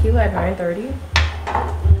 shots of tequila at 9:30.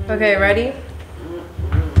 Okay, ready?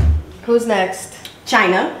 Who's next?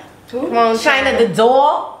 China. Come on, China the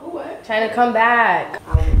door. What? China, come back.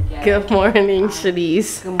 Good morning,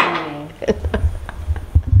 Shanice. Good morning.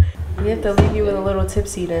 We have to leave you with a little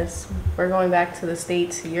tipsiness. We're going back to the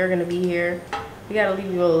States. You're gonna be here. We gotta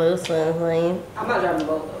leave you with a little something. I'm not driving the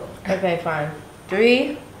boat though. Okay, fine.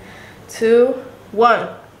 3, 2, 1.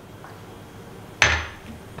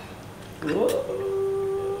 You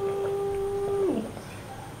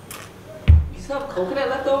still have coconut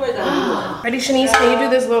left over? Is that a new one? Ready, Shanice? Can you do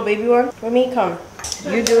this little baby one for me? Come.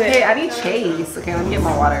 You do it. Hey, I need chase. Okay, let me get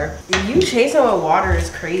my water. You chasing with water is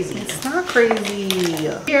crazy. It's not crazy.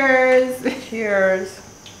 Cheers. Cheers.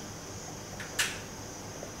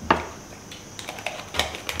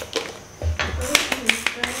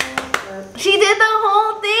 She did the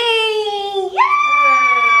whole thing.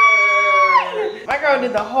 Yay! My girl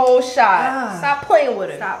did the whole shot. Stop playing with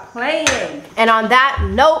her. Stop playing. And on that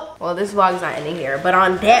note, well, this vlog's not ending here, but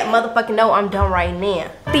on that motherfucking note, I'm done right now.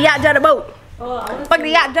 The yacht on the boat. Fuck the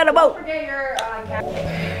yacht on the boat. Forget your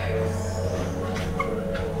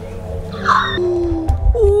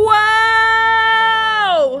Wow!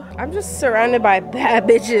 I'm just surrounded by bad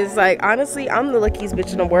bitches. Like, honestly, I'm the luckiest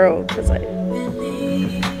bitch in the world. Cause like,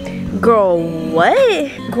 girl,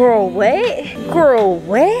 what? Girl, what? Girl,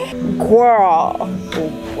 what? Girl,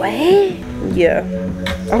 what? Yeah,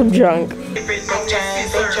 I'm drunk.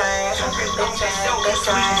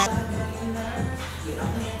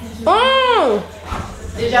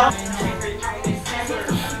 Did y'all?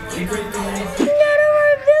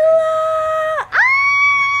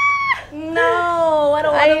 No, I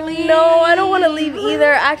don't want to leave. No, I don't want to leave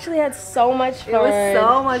either. I actually had so much fun. It was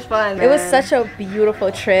so much fun, man. It was such a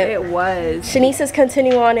beautiful trip. It was. Shanice is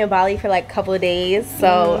continuing on in Bali for like a couple of days,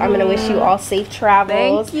 so I'm gonna wish you all safe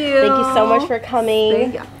travels. Thank you. Thank you so much for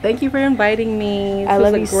coming. Thank you for inviting me. I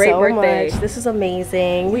love you great so birthday. much. This is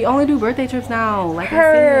amazing. We only do birthday trips now, like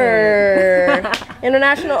Her. I said.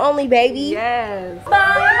 International only, baby. Yes. Bye,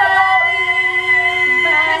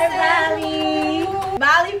 Bali. Bye, Bali.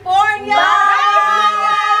 California.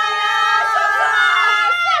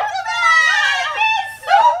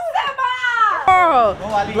 Girl,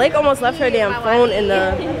 Blake almost left her damn phone in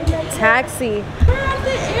the taxi. We're at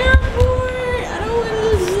the airport. I don't want to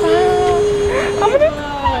leave.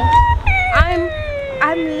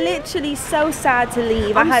 I'm literally so sad to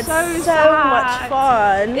leave. I had so much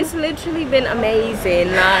fun. It's literally been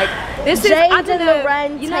amazing. Like, This is Jade I don't and know.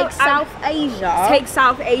 Loren You know, take South Asia. Take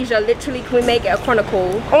South Asia. Literally, can we make it a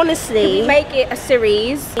chronicle? Honestly, Can we make it a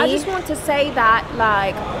series? I just want to say that,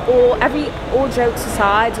 like, all jokes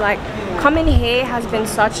aside, like, coming here has been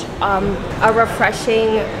such a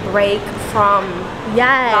refreshing break from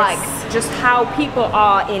like just how people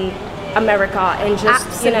are in America, and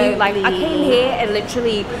just you know, like, I came here and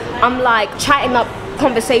literally I'm like chatting up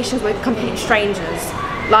conversations with complete strangers.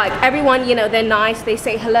 Like, everyone, you know, they're nice, they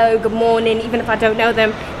say hello, good morning, even if I don't know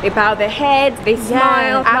them, they bow their heads, they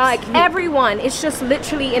smile. Like, everyone, it's just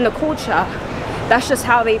literally in the culture. That's just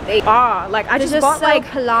how they are. Like, I just bought, so like,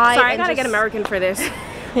 polite. sorry, I gotta get American for this.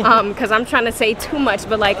 Because I'm trying to say too much,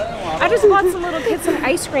 but like, I just bought some little kids some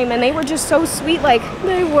ice cream and they were just so sweet. Like,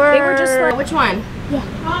 they were just like, which one? Yeah.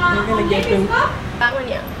 We're gonna get them. That one,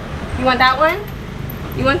 yeah. You want that one?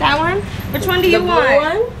 You want that one? Which one do you want? Blue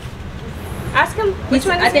one? Ask him which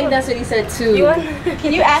one. I think that's what he said too. You want?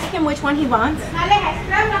 Can you ask him which one he wants?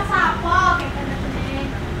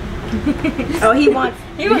 Oh, he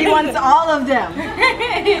wants all of them.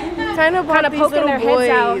 kind of poking their heads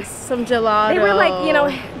out. Some gelato. They were like,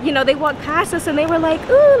 you know, they walked past us and they were like,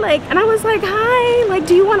 ooh, like, and I was like, hi, like,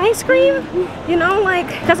 do you want ice cream? You know, like,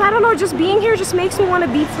 because I don't know, just being here just makes me want to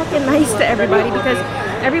be fucking nice to everybody, because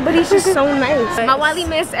everybody's just so nice. My Wally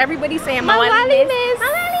miss, everybody's saying my Wally miss. My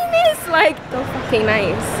Wally miss, like, so fucking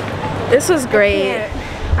nice. This was great.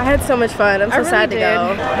 I had so much fun. I'm so sad to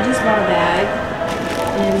go. I just bought a bag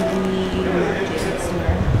in the ticket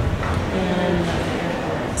store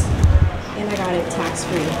and I got it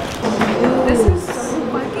tax-free. This is so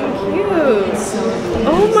fucking cute.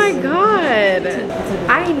 Oh my god.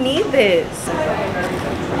 I need this. You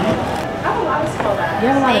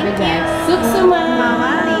have a lot of big bags.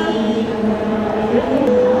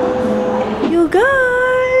 You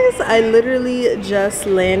guys, I literally just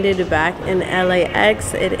landed back in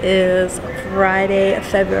LAX. It is Friday,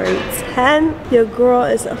 February 10th. Your girl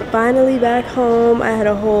is finally back home. I had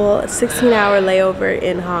a whole 16-hour layover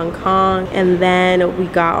in Hong Kong, and then we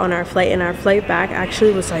got on our flight, and our flight back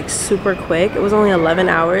actually was like super quick. It was only 11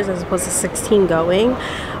 hours as opposed to 16 going.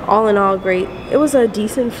 All in all, great. It was a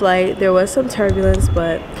decent flight. There was some turbulence,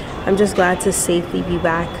 but I'm just glad to safely be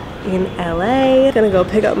back in LA. Gonna go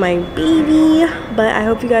pick up my baby, but I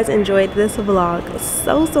hope you guys enjoyed this vlog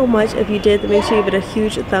so much. If you did, then make sure you give it a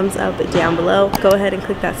huge thumbs up down below. Go ahead and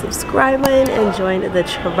click that subscribe button and join the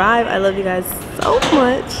tribe. I love you guys so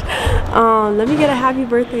much. Let me get a happy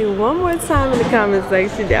birthday one more time in the comment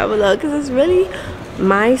section down below, because it's really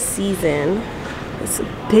my season. It's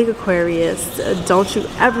big Aquarius. Don't you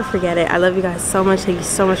ever forget it. I love you guys so much. Thank you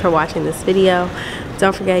so much for watching this video.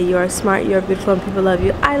 Don't forget, you are smart, you are beautiful, and people love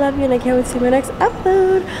you. I love you, and I can't wait to see my next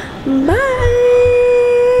upload. Bye.